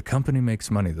 And as the company makes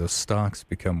money, those stocks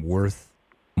become worth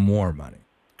more money.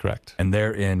 Correct. And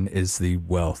therein is the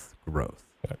wealth growth.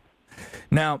 Right.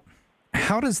 Now,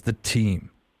 how does the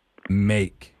team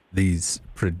make these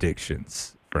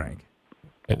predictions, Frank?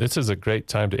 And this is a great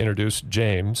time to introduce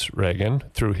James Reagan.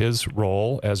 Through his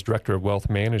role as Director of Wealth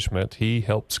Management, he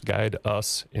helps guide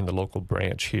us in the local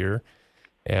branch here.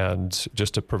 And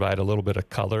just to provide a little bit of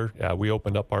color, we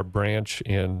opened up our branch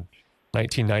in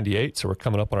 1998, so we're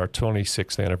coming up on our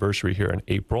 26th anniversary here in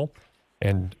April.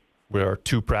 And we are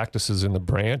two practices in the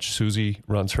branch. Susie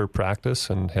runs her practice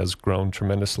and has grown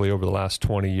tremendously over the last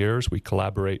 20 years. We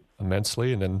collaborate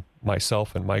immensely, and then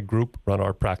myself and my group run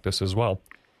our practice as well.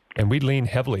 And we lean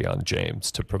heavily on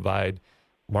James to provide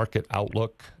market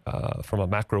outlook from a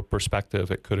macro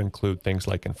perspective. It could include things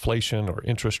like inflation or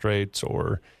interest rates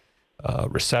or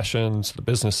recessions, the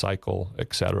business cycle,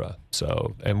 et cetera.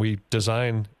 So, and we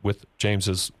design with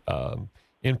James's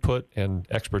input and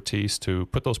expertise to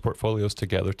put those portfolios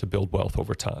together to build wealth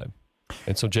over time.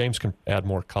 And so James can add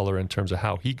more color in terms of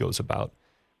how he goes about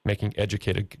making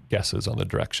educated guesses on the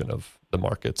direction of the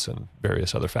markets and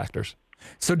various other factors.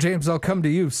 So, James, I'll come to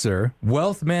you, sir.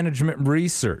 Wealth management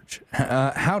research.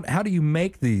 How do you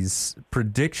make these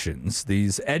predictions,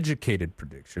 these educated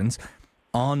predictions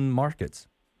on markets?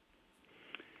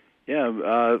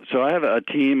 Yeah, so I have a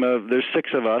team of, there's 6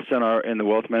 of us in the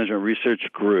wealth management research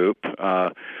group.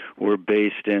 We're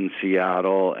based in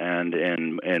Seattle and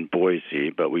in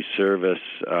Boise, but we service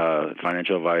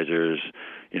financial advisors,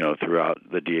 throughout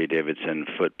the D.A. Davidson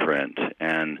footprint.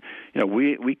 And,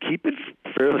 we keep it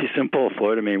fairly simple,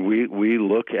 Floyd. I mean, we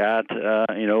look at,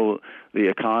 the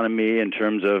economy in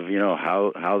terms of,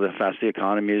 how fast the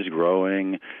economy is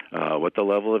growing, what the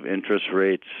level of interest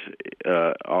rates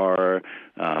are,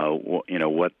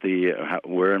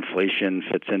 where inflation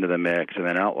fits into the mix. And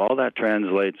then all that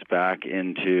translates back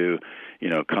into,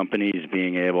 companies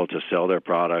being able to sell their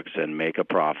products and make a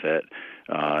profit.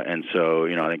 And so,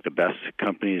 I think the best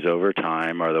companies over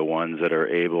time are the ones that are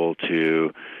able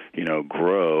to,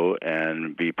 grow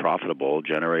and be profitable,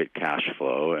 generate cash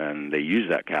flow, and they use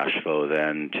that cash flow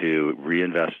then to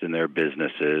reinvest in their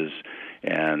businesses.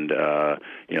 And,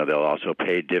 they'll also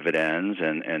pay dividends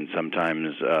and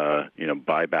sometimes,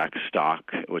 buy back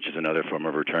stock, which is another form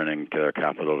of returning to their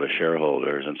capital to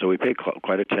shareholders. And so we pay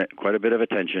quite a bit of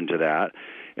attention to that.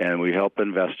 And we help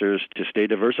investors to stay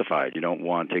diversified. You don't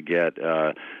want to get,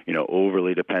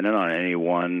 overly dependent on any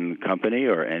one company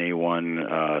or any one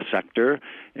sector,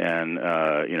 and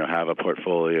have a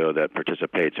portfolio that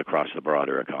participates across the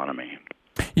broader economy.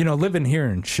 Living here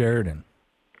in Sheridan,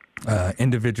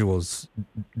 individuals,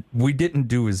 we didn't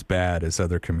do as bad as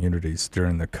other communities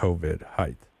during the COVID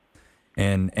height.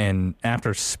 And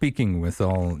after speaking with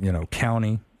all,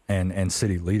 county and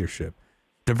city leadership,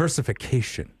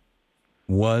 diversification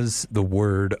was the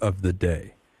word of the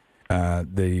day.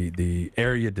 The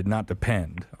area did not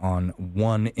depend on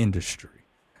one industry.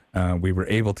 We were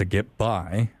able to get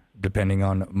by depending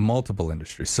on multiple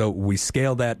industries. So we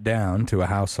scale that down to a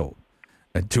household,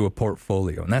 to a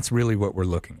portfolio, and that's really what we're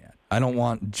looking at. I don't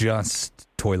want just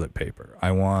toilet paper.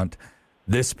 I want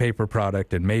this paper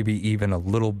product and maybe even a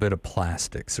little bit of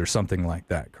plastics or something like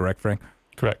that. Correct, Frank?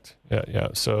 Correct. Yeah.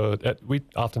 So we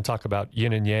often talk about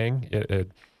yin and yang.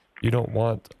 You don't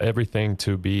want everything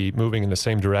to be moving in the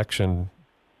same direction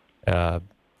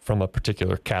from a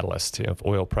particular catalyst. If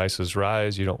oil prices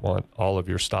rise, you don't want all of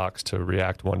your stocks to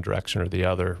react one direction or the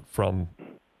other from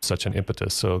such an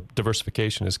impetus. So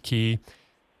diversification is key.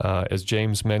 As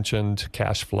James mentioned,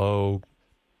 cash flow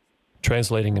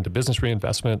translating into business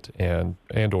reinvestment and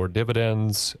or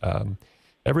dividends.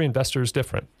 Every investor is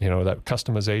different. That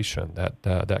customization,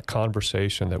 that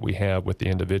conversation that we have with the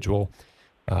individual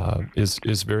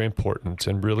is very important,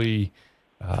 and really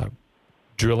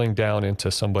drilling down into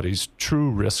somebody's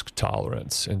true risk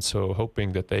tolerance. And so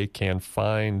hoping that they can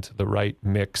find the right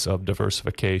mix of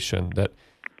diversification that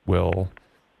will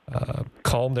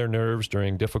calm their nerves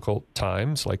during difficult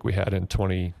times like we had in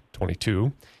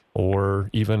 2022, or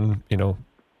even,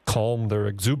 calm their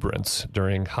exuberance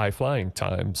during high-flying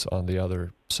times on the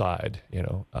other side.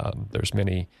 There's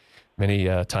many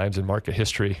times in market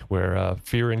history where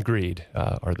fear and greed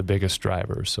are the biggest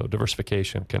drivers. So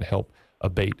diversification can help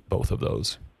abate both of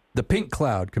those. The pink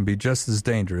cloud can be just as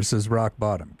dangerous as rock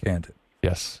bottom, can't it?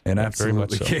 Yes. And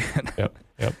absolutely so. can.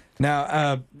 Yep.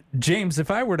 Now, James,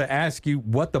 if I were to ask you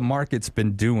what the market's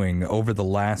been doing over the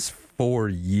last 4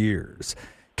 years,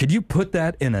 could you put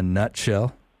that in a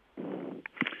nutshell?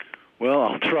 Well,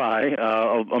 I'll try.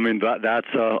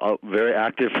 That's a very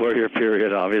active 4-year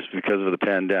period, obviously, because of the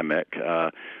pandemic.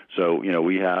 So,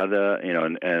 we had,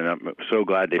 and I'm so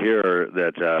glad to hear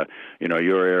that,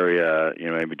 your area,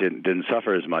 maybe didn't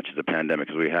suffer as much as the pandemic,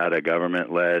 because we had a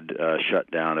government-led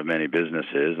shutdown of many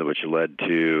businesses, which led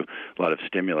to a lot of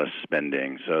stimulus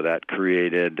spending. So that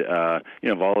created,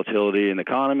 volatility in the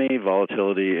economy,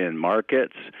 volatility in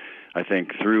markets. I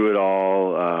think through it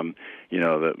all,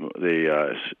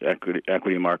 the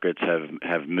equity markets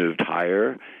have moved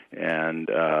higher, and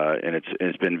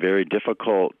it's been very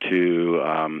difficult to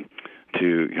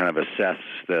kind of assess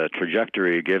the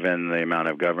trajectory given the amount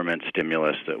of government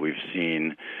stimulus that we've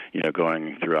seen,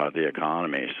 going throughout the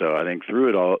economy. So I think through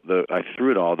it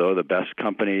all, though, the best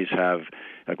companies have,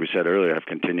 like we said earlier, have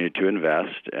continued to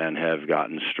invest and have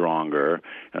gotten stronger.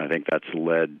 And I think that's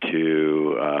led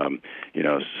to,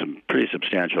 some pretty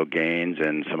substantial gains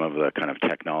in some of the kind of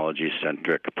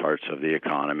technology-centric parts of the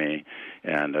economy,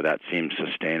 and that seems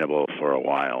sustainable for a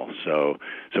while. So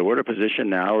we're in a position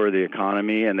now where the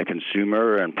economy and the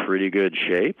consumer are in pretty good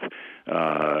shape.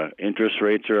 Interest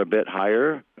rates are a bit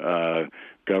higher.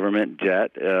 Government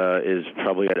debt is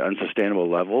probably at unsustainable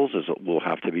levels, as it will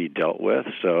have to be dealt with.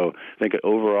 So I think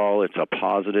overall it's a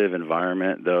positive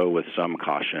environment, though, with some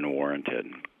caution warranted.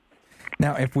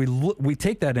 Now, if we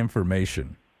take that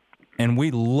information and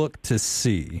we look to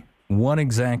see what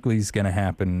exactly is going to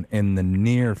happen in the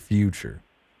near future,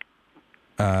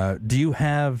 do you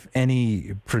have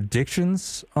any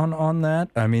predictions on that?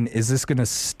 I mean, is this going to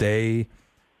stay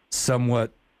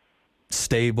somewhat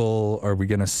stable? Are we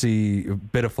going to see a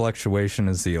bit of fluctuation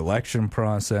as the election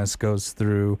process goes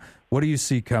through? What do you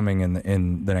see coming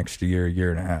in the next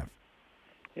year and a half?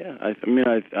 Yeah,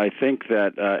 I think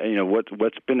that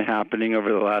what's been happening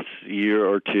over the last year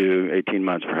or two, 18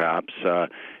 months perhaps.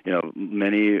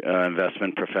 Many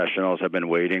investment professionals have been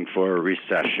waiting for a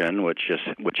recession, which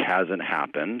hasn't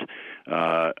happened.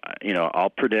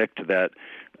 I'll predict that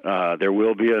there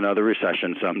will be another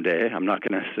recession someday. I'm not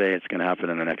going to say it's going to happen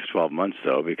in the next 12 months,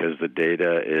 though, because the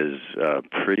data is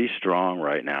pretty strong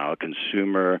right now.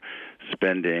 Consumer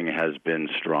spending has been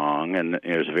strong, and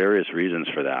there's various reasons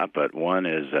for that. But one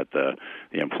is that the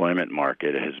employment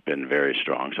market has been very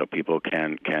strong, so people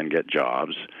can get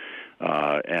jobs.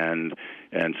 And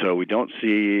so we don't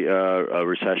see a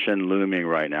recession looming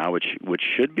right now, which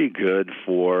should be good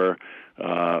for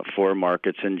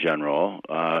markets in general.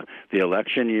 The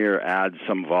election year adds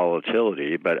some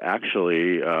volatility, but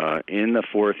actually in the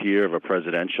fourth year of a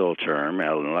presidential term,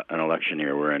 an election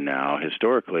year we're in now,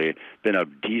 historically been a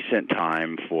decent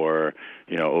time for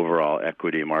overall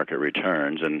equity market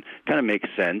returns, and kind of makes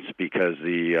sense because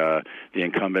the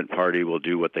incumbent party will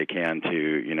do what they can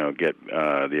to get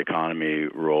the economy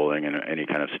rolling and any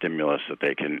kind of stimulus that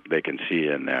they can see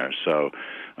in there. So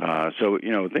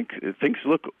things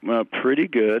look pretty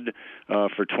good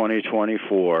for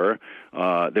 2024.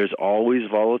 There's always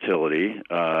volatility.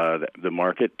 The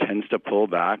market tends to pull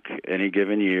back any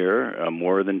given year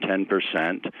more than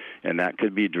 10%, and that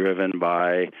could be driven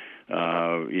by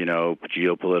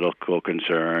geopolitical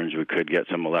concerns. We could get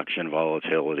some election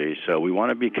volatility. So we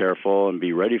want to be careful and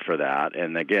be ready for that.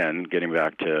 And again, getting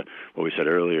back to what we said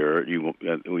earlier,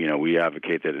 we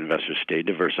advocate that investors stay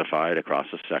diversified across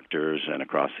the sectors and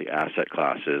across the asset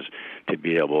classes to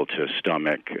be able to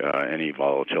stomach any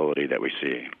volatility that we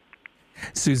see.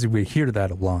 Susie, we hear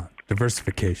that a lot,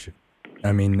 diversification.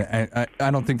 I mean, I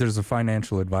don't think there's a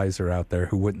financial advisor out there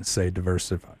who wouldn't say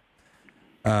diversify.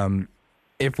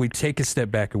 If we take a step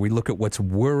back and we look at what's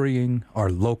worrying our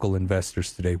local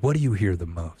investors today, what do you hear the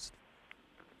most?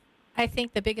 I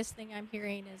think the biggest thing I'm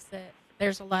hearing is that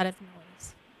there's a lot of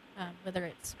noise, whether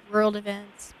it's world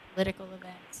events, political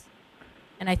events.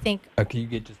 And I think can you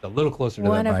get just a little closer to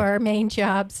one that of mic? our main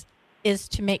jobs is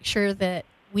to make sure that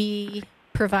we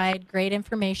provide great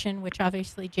information, which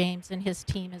obviously James and his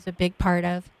team is a big part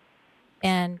of,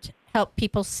 and help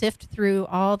people sift through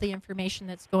all the information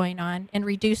that's going on and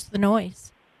reduce the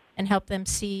noise and help them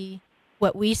see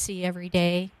what we see every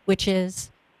day, which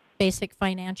is basic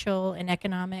financial and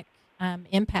economic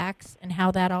impacts and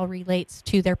how that all relates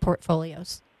to their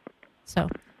portfolios. So,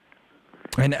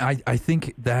 and I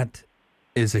think that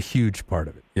is a huge part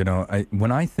of it.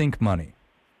 When I think money,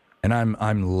 and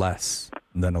I'm less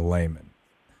than a layman,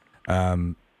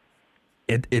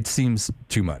 it seems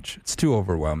too much. It's too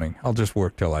overwhelming. I'll just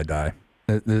work till I die.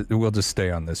 We'll just stay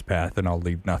on this path, and I'll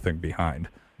leave nothing behind.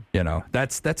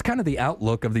 That's kind of the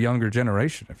outlook of the younger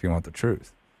generation, if you want the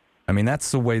truth. I mean,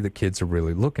 that's the way the kids are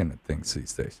really looking at things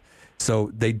these days.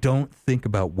 So they don't think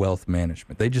about wealth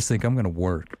management. They just think, I'm going to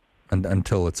work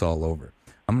until it's all over.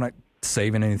 I'm not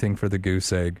saving anything for the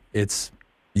goose egg. It's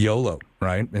YOLO,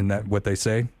 right? And that what they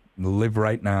say, live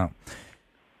right now.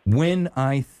 When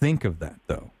I think of that,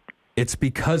 though, it's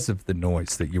because of the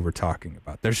noise that you were talking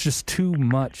about. There's just too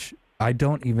much. I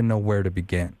don't even know where to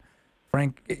begin.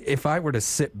 Frank, if I were to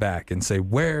sit back and say,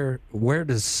 where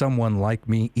does someone like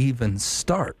me even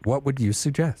start? What would you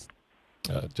suggest?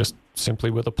 Just simply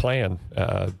with a plan.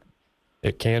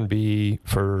 It can be,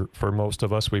 for most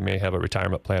of us, we may have a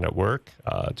retirement plan at work,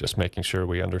 just making sure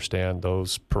we understand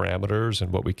those parameters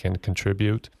and what we can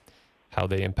contribute, how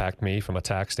they impact me from a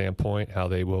tax standpoint, how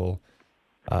they will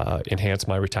enhance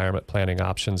my retirement planning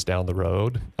options down the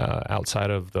road.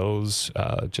 Outside of those,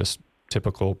 just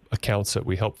typical accounts that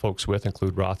we help folks with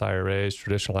include Roth IRAs,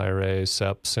 traditional IRAs,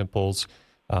 SEP, Simples,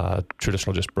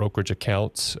 traditional just brokerage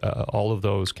accounts. All of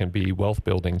those can be wealth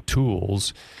building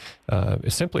tools.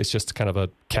 It's just kind of a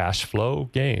cash flow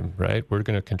game, right? We're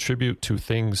going to contribute to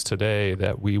things today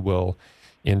that we will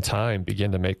in time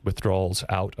begin to make withdrawals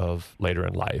out of later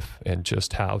in life, and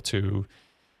just how to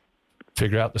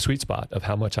figure out the sweet spot of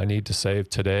how much I need to save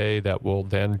today that will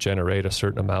then generate a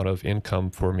certain amount of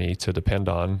income for me to depend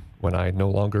on when I no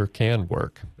longer can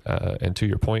work. And to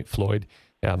your point, Floyd,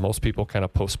 most people kind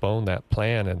of postpone that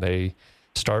plan and they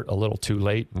start a little too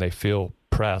late and they feel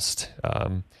pressed.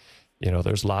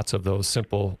 there's lots of those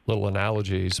simple little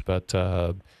analogies, but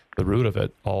the root of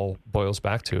it all boils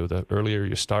back to the earlier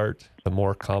you start, the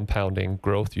more compounding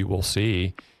growth you will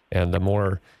see, and the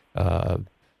more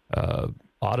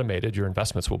automated your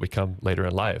investments will become later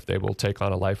in life. They will take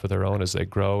on a life of their own as they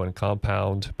grow and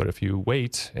compound. But if you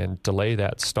wait and delay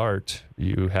that start,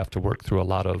 you have to work through a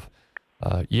lot of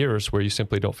years where you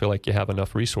simply don't feel like you have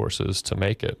enough resources to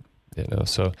make it.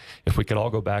 So if we could all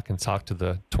go back and talk to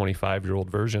the 25-year-old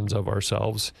versions of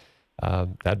ourselves,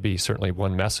 that'd be certainly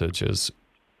one message. Is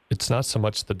it's not so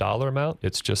much the dollar amount;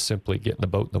 it's just simply getting the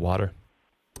boat in the water.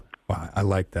 Wow, I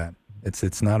like that.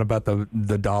 It's not about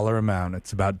the dollar amount.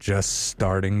 It's about just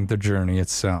starting the journey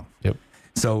itself. Yep.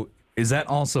 So is that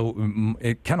also,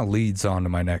 it kind of leads on to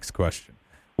my next question,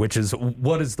 which is,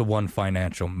 what is the one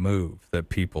financial move that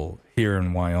people here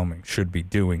in Wyoming should be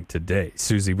doing today?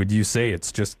 Susie, would you say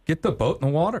it's just get the boat in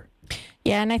the water?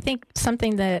 Yeah, and I think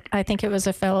something that I think it was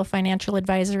a fellow financial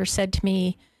advisor said to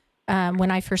me when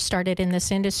I first started in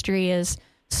this industry is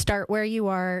start where you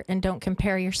are and don't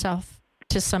compare yourself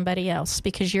to somebody else,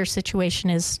 because your situation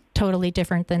is totally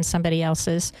different than somebody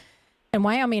else's. And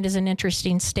Wyoming is an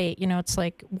interesting state. It's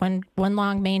like one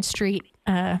long main street,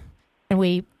 and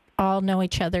we all know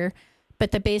each other.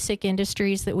 But the basic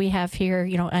industries that we have here,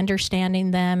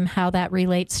 understanding them, how that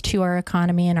relates to our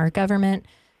economy and our government.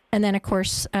 And then, of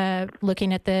course,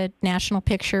 looking at the national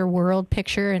picture, world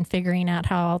picture, and figuring out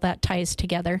how all that ties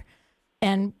together.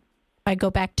 And I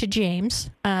go back to James.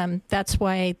 That's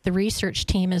why the research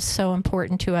team is so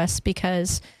important to us,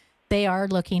 because they are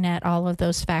looking at all of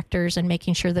those factors and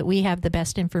making sure that we have the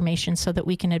best information so that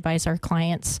we can advise our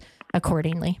clients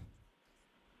accordingly.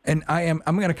 And I'm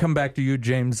going to come back to you,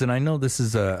 James, and I know this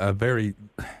is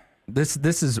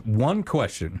this is one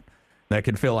question that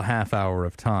could fill a half hour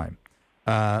of time.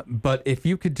 But if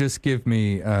you could just give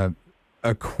me a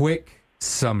quick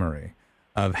summary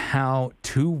of how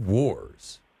two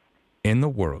wars in the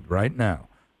world right now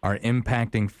are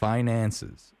impacting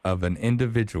finances of an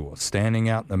individual standing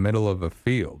out in the middle of a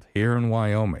field here in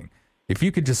Wyoming. If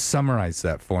you could just summarize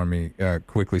that for me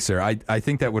quickly, sir, I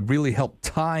think that would really help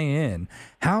tie in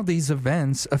how these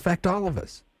events affect all of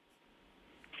us.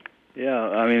 Yeah,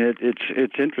 I mean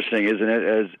it's interesting, isn't it?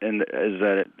 As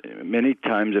that many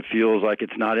times it feels like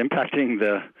it's not impacting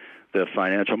the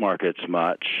financial markets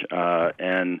much,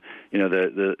 and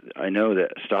I know that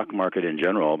stock market in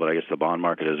general, but I guess the bond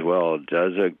market as well,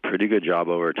 does a pretty good job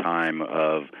over time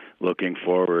of looking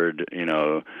forward,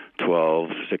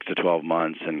 6 to 12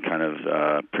 months and kind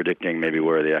of predicting maybe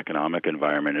where the economic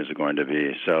environment is going to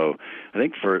be. So I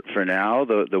think for now,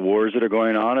 the wars that are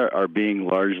going on are being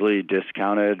largely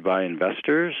discounted by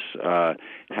investors,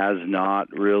 has not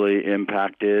really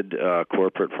impacted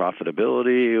corporate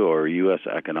profitability or U.S.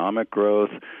 economic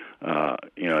growth.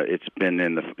 It's been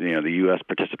in the U.S.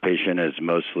 participation has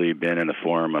mostly been in the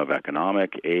form of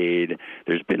economic aid.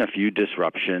 There's been a few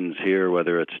disruptions here,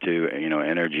 whether it's to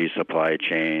energy supply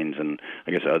chains and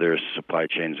I guess other supply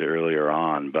chains earlier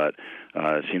on. But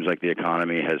it seems like the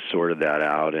economy has sorted that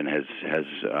out and has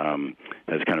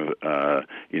kind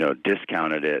of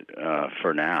discounted it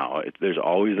for now. There's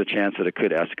always a chance that it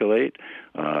could escalate.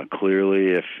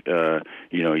 Clearly, if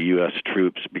U.S.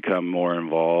 troops become more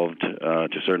involved to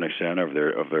a certain extent, or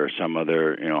if there are some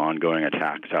other ongoing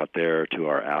attacks out there to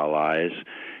our allies,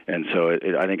 and so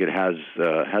I think it has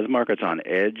markets on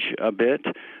edge a bit,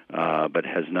 but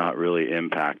has not really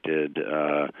impacted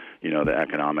the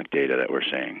economic data that we're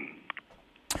seeing.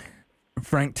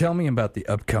 Frank, tell me about the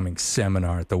upcoming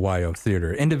seminar at the WYO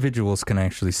Theater. Individuals can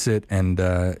actually sit and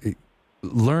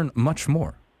learn much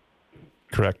more.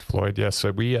 Correct, Floyd. Yes.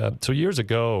 So so years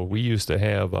ago, we used to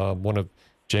have one of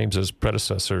James's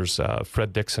predecessors,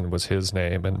 Fred Dixon was his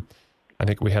name, and I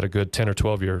think we had a good 10 or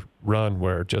 12 year run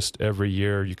where just every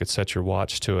year you could set your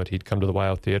watch to it. He'd come to the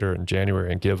WYO Theater in January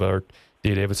and give our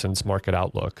D. Davidson's market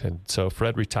outlook. And so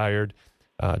Fred retired.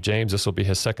 James, this will be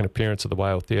his second appearance at the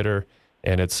WYO Theater,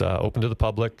 and it's open to the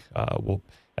public. We'll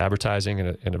advertising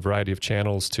in a variety of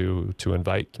channels to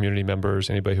invite community members,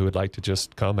 anybody who would like to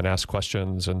just come and ask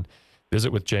questions and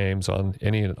visit with James on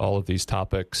any and all of these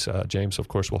topics. James, of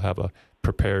course, will have a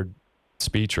prepared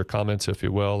speech or comments, if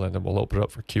you will, and then we'll open it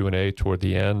up for Q&A toward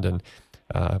the end and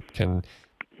can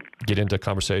get into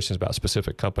conversations about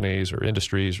specific companies or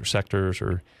industries or sectors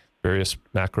or various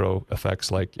macro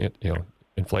effects like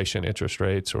inflation, interest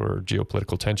rates, or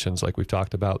geopolitical tensions like we've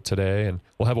talked about today. And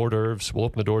we'll have hors d'oeuvres. We'll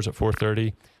open the doors at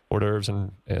 4:30, hors d'oeuvres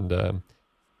and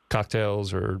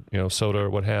cocktails or soda or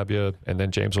what have you. And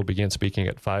then James will begin speaking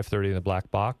at 5:30 in the black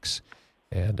box.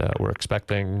 And we're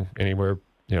expecting anywhere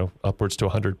upwards to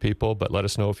 100 people. But let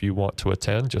us know if you want to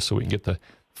attend, just so we can get the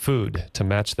food to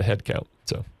match the head count.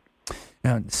 So.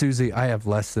 Now, Susie, I have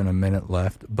less than a minute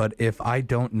left, but if I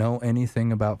don't know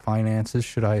anything about finances,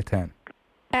 should I attend?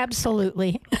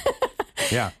 Absolutely.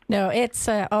 Yeah. No, it's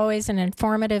always an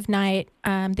informative night.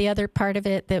 The other part of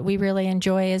it that we really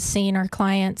enjoy is seeing our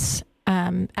clients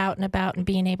out and about and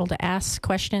being able to ask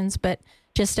questions. But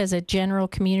just as a general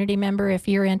community member, if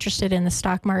you're interested in the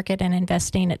stock market and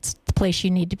investing, it's the place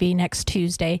you need to be next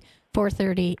Tuesday,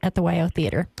 4:30 at the YO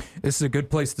Theater. This is a good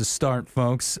place to start,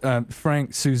 folks.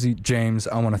 Frank, Susie, James,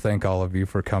 I want to thank all of you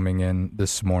for coming in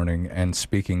this morning and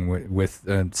speaking with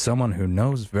someone who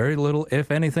knows very little,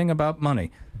 if anything, about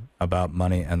money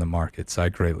and the markets. I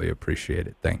greatly appreciate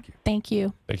it. Thank you. Thank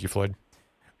you. Thank you, Floyd.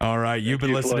 All right, you've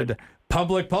been listening to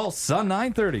Public Pulse on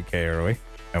 930 KROE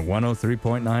and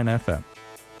 103.9 FM.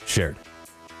 Shared.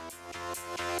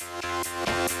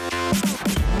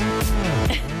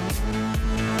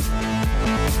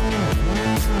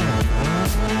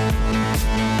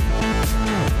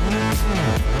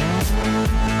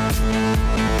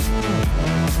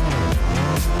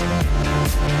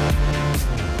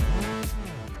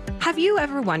 Have you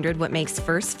ever wondered what makes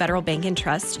First Federal Bank and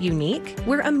Trust unique?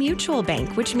 We're a mutual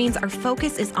bank, which means our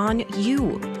focus is on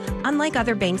you. Unlike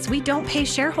other banks, we don't pay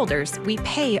shareholders, we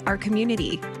pay our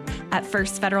community. At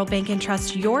First Federal Bank and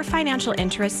Trust, your financial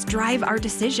interests drive our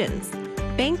decisions.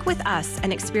 Bank with us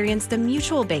and experience the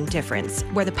mutual bank difference,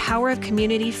 where the power of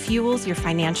community fuels your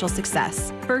financial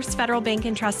success. First Federal Bank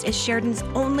and Trust is Sheridan's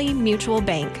only mutual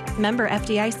bank. Member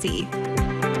FDIC.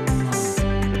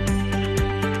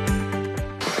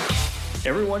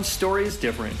 Everyone's story is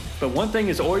different, but one thing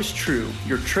is always true.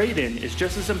 Your trade-in is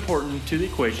just as important to the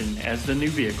equation as the new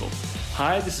vehicle.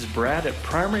 Hi, this is Brad at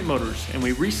Primary Motors, and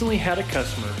we recently had a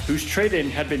customer whose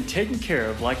trade-in had been taken care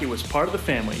of like it was part of the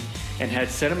family and had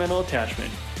sentimental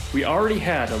attachment. We already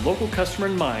had a local customer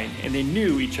in mind, and they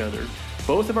knew each other.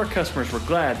 Both of our customers were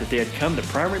glad that they had come to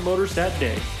Primary Motors that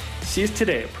day. See us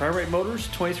today at Primary Motors,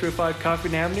 2305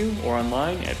 Coffin Avenue, or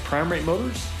online at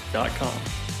primarymotors.com.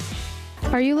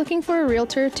 Are you looking for a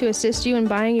realtor to assist you in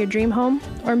buying your dream home?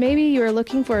 Or maybe you are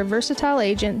looking for a versatile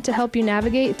agent to help you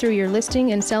navigate through your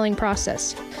listing and selling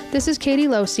process. This is Katie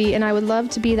Losey, and I would love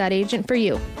to be that agent for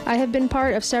you. I have been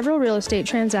part of several real estate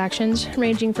transactions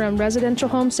ranging from residential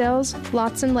home sales,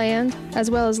 lots and land,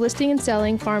 as well as listing and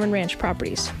selling farm and ranch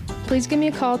properties. Please give me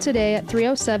a call today at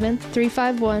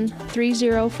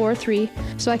 307-351-3043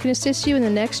 so I can assist you in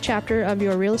the next chapter of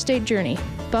your real estate journey.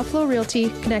 Buffalo Realty,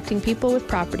 connecting people with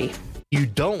property. You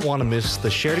don't want to miss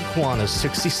the Sheridan Kiwanis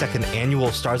 62nd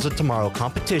Annual Stars of Tomorrow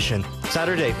competition,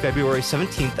 Saturday, February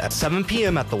 17th at 7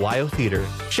 p.m. at the YO Theater.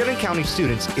 Sheridan County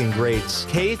students in grades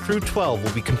K through 12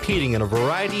 will be competing in a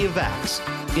variety of acts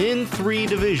in 3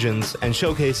 divisions and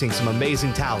showcasing some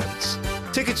amazing talents.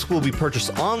 Tickets will be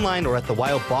purchased online or at the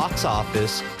YO box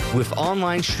office with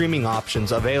online streaming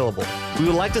options available. We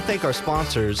would like to thank our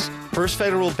sponsors, First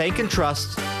Federal Bank and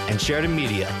Trust and Sheridan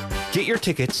Media. Get your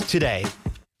tickets today.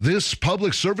 This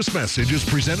public service message is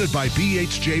presented by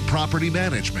BHJ Property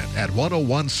Management at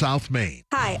 101 South Main.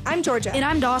 Hi, I'm Georgia. And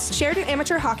I'm Dawson. Sheridan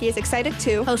Amateur Hockey is excited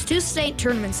to host 2 state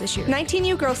tournaments this year.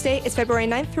 19U Girls Day is February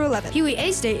 9th through 11th. Huey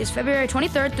A State is February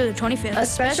 23rd through the 25th. A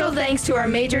special thanks to our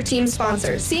major team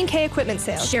sponsors: C&K Equipment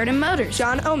Sales, Sheridan Motors,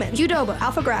 John Omen, Qdoba,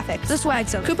 Alpha Graphics, The Swag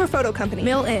Zone, Cooper Photo Company,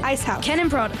 Mill Inn, Ice House,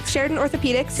 Kennan Products, Sheridan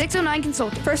Orthopedics, 609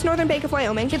 Consulting, First Northern Bank of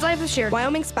Wyoming, Kids Life of Sheridan,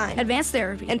 Wyoming Spine, Advanced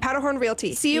Therapy, and Powderhorn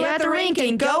Realty. See you at the rink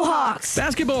and go Hawks!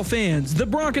 Basketball fans, the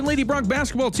Bronc and Lady Bronc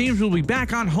basketball teams will be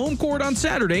back on home court on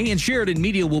Saturday, and Sheridan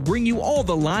Media will bring you all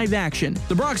the live action.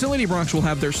 The Broncs and Lady Broncs will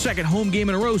have their second home game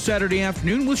in a row Saturday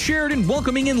afternoon, with Sheridan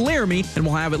welcoming in Laramie, and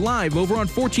we'll have it live over on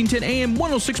 1410 AM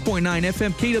 106.9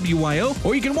 FM KWYO,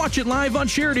 or you can watch it live on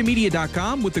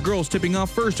SheridanMedia.com, with the girls tipping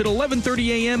off first at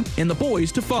 11:30 AM and the boys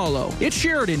to follow. It's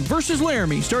Sheridan versus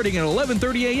Laramie, starting at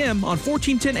 11:30 AM on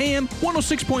 1410 AM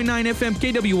 106.9 FM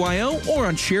KWYO, or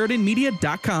on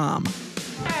SheridanMedia.com.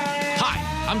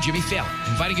 Hi, I'm Jimmy Fallon,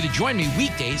 inviting you to join me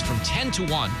weekdays from 10 to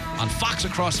 1 on Fox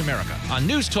Across America on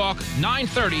News Talk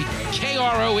 930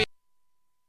 KROE.